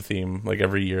sub-theme. Like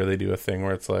every year they do a thing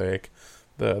where it's like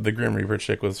the Grim Reaper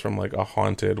chick was from like a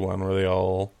haunted one where they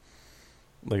all...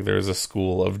 Like, there was a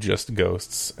school of just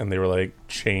ghosts, and they were, like,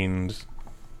 chained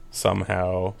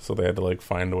somehow, so they had to like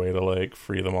find a way to like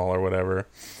free them all or whatever.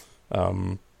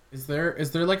 Is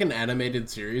there like an animated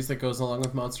series that goes along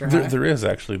with Monster High? There is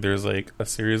actually. There's like a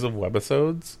series of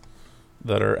webisodes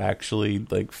that are actually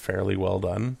like fairly well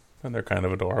done, and they're kind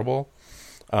of adorable.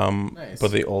 Nice.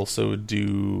 But they also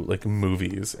do like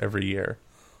movies every year,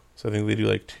 so I think they do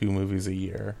like 2 movies a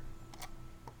year,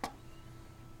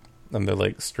 and they're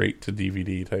like straight to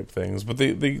DVD type things. But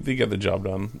they get the job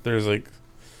done. There's like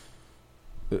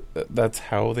that's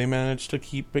how they manage to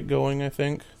keep it going, I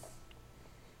think.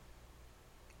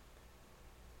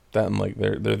 That and like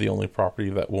they're the only property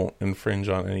that won't infringe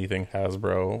on anything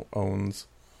Hasbro owns.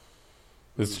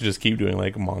 Is to just keep doing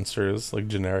like monsters, like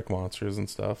generic monsters and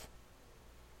stuff.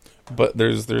 But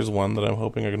there's one that I'm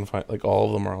hoping I can find. Like all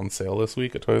of them are on sale this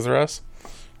week at Toys R Us,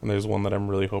 and there's one that I'm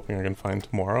really hoping I can find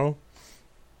tomorrow,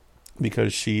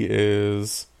 because she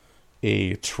is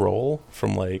a troll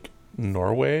from like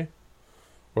Norway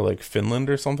or like Finland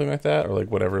or something like that, or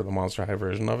like whatever the Monster High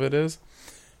version of it is.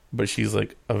 But she's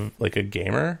like a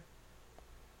gamer.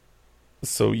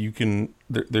 So you can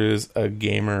there's a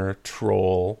gamer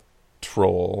troll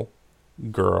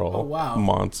girl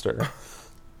monster.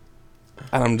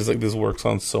 And I'm just like, this works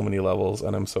on so many levels,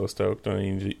 and I'm so stoked.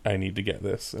 And I need to get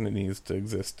this, and it needs to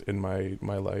exist in my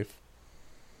life.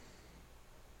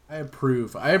 I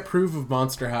approve of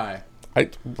Monster High.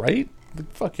 Right?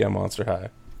 Fuck yeah, Monster High.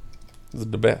 This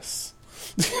is the best.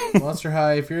 Monster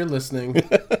High, if you're listening,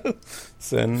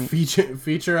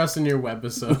 feature us in your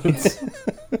webisodes.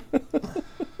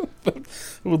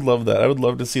 I would love that. I would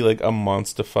love to see like a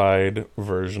monstified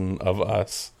version of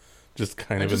us, just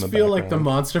kind of in the background. I feel like the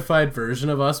monstified version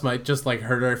of us might just like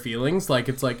hurt our feelings. Like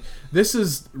it's like, this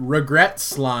is regret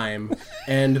slime,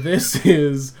 and this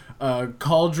is a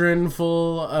cauldron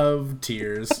full of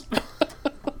tears.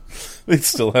 They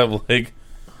still have like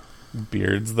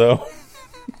beards though.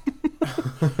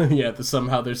 Yeah,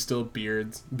 somehow there's still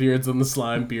beards in the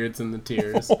slime, beards in the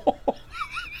tears.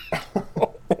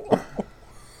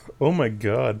 Oh my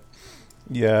god.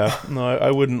 Yeah, no, I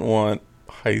wouldn't want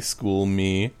high school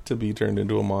me to be turned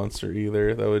into a monster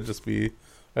either. That would just be,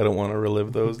 I don't want to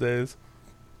relive those days.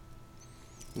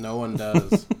 No one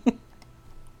does.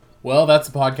 Well, that's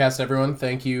the podcast, everyone.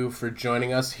 Thank you for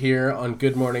joining us here on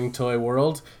Good Morning Toy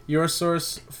World, your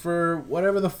source for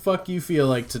whatever the fuck you feel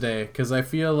like today, because I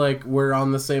feel like we're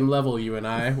on the same level, you and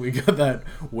I. We got that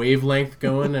wavelength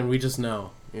going, and we just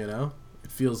know, you know?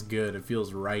 It feels good. It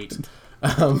feels right.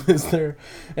 Is there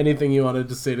anything you wanted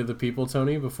to say to the people,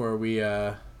 Tony, before we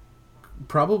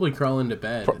probably crawl into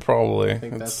bed? Probably. I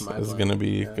think it's gonna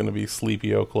be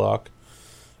sleepy o'clock.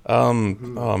 Oh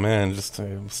man, just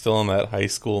I'm still on that high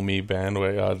school me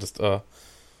bandwagon.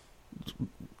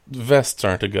 Vests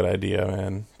aren't a good idea,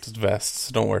 man. Just vests.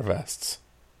 Don't wear vests.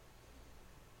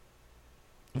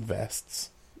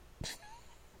 Vests.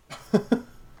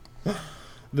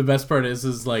 The best part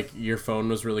is like your phone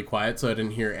was really quiet, so I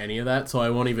didn't hear any of that. So I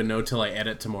won't even know till I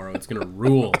edit tomorrow. It's gonna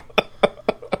rule.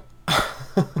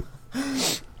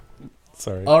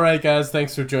 Sorry. All right, guys.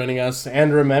 Thanks for joining us,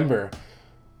 and remember,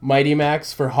 Mighty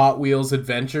Max for Hot Wheels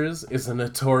Adventures is a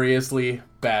notoriously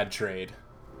bad trade.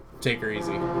 Take her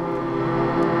easy.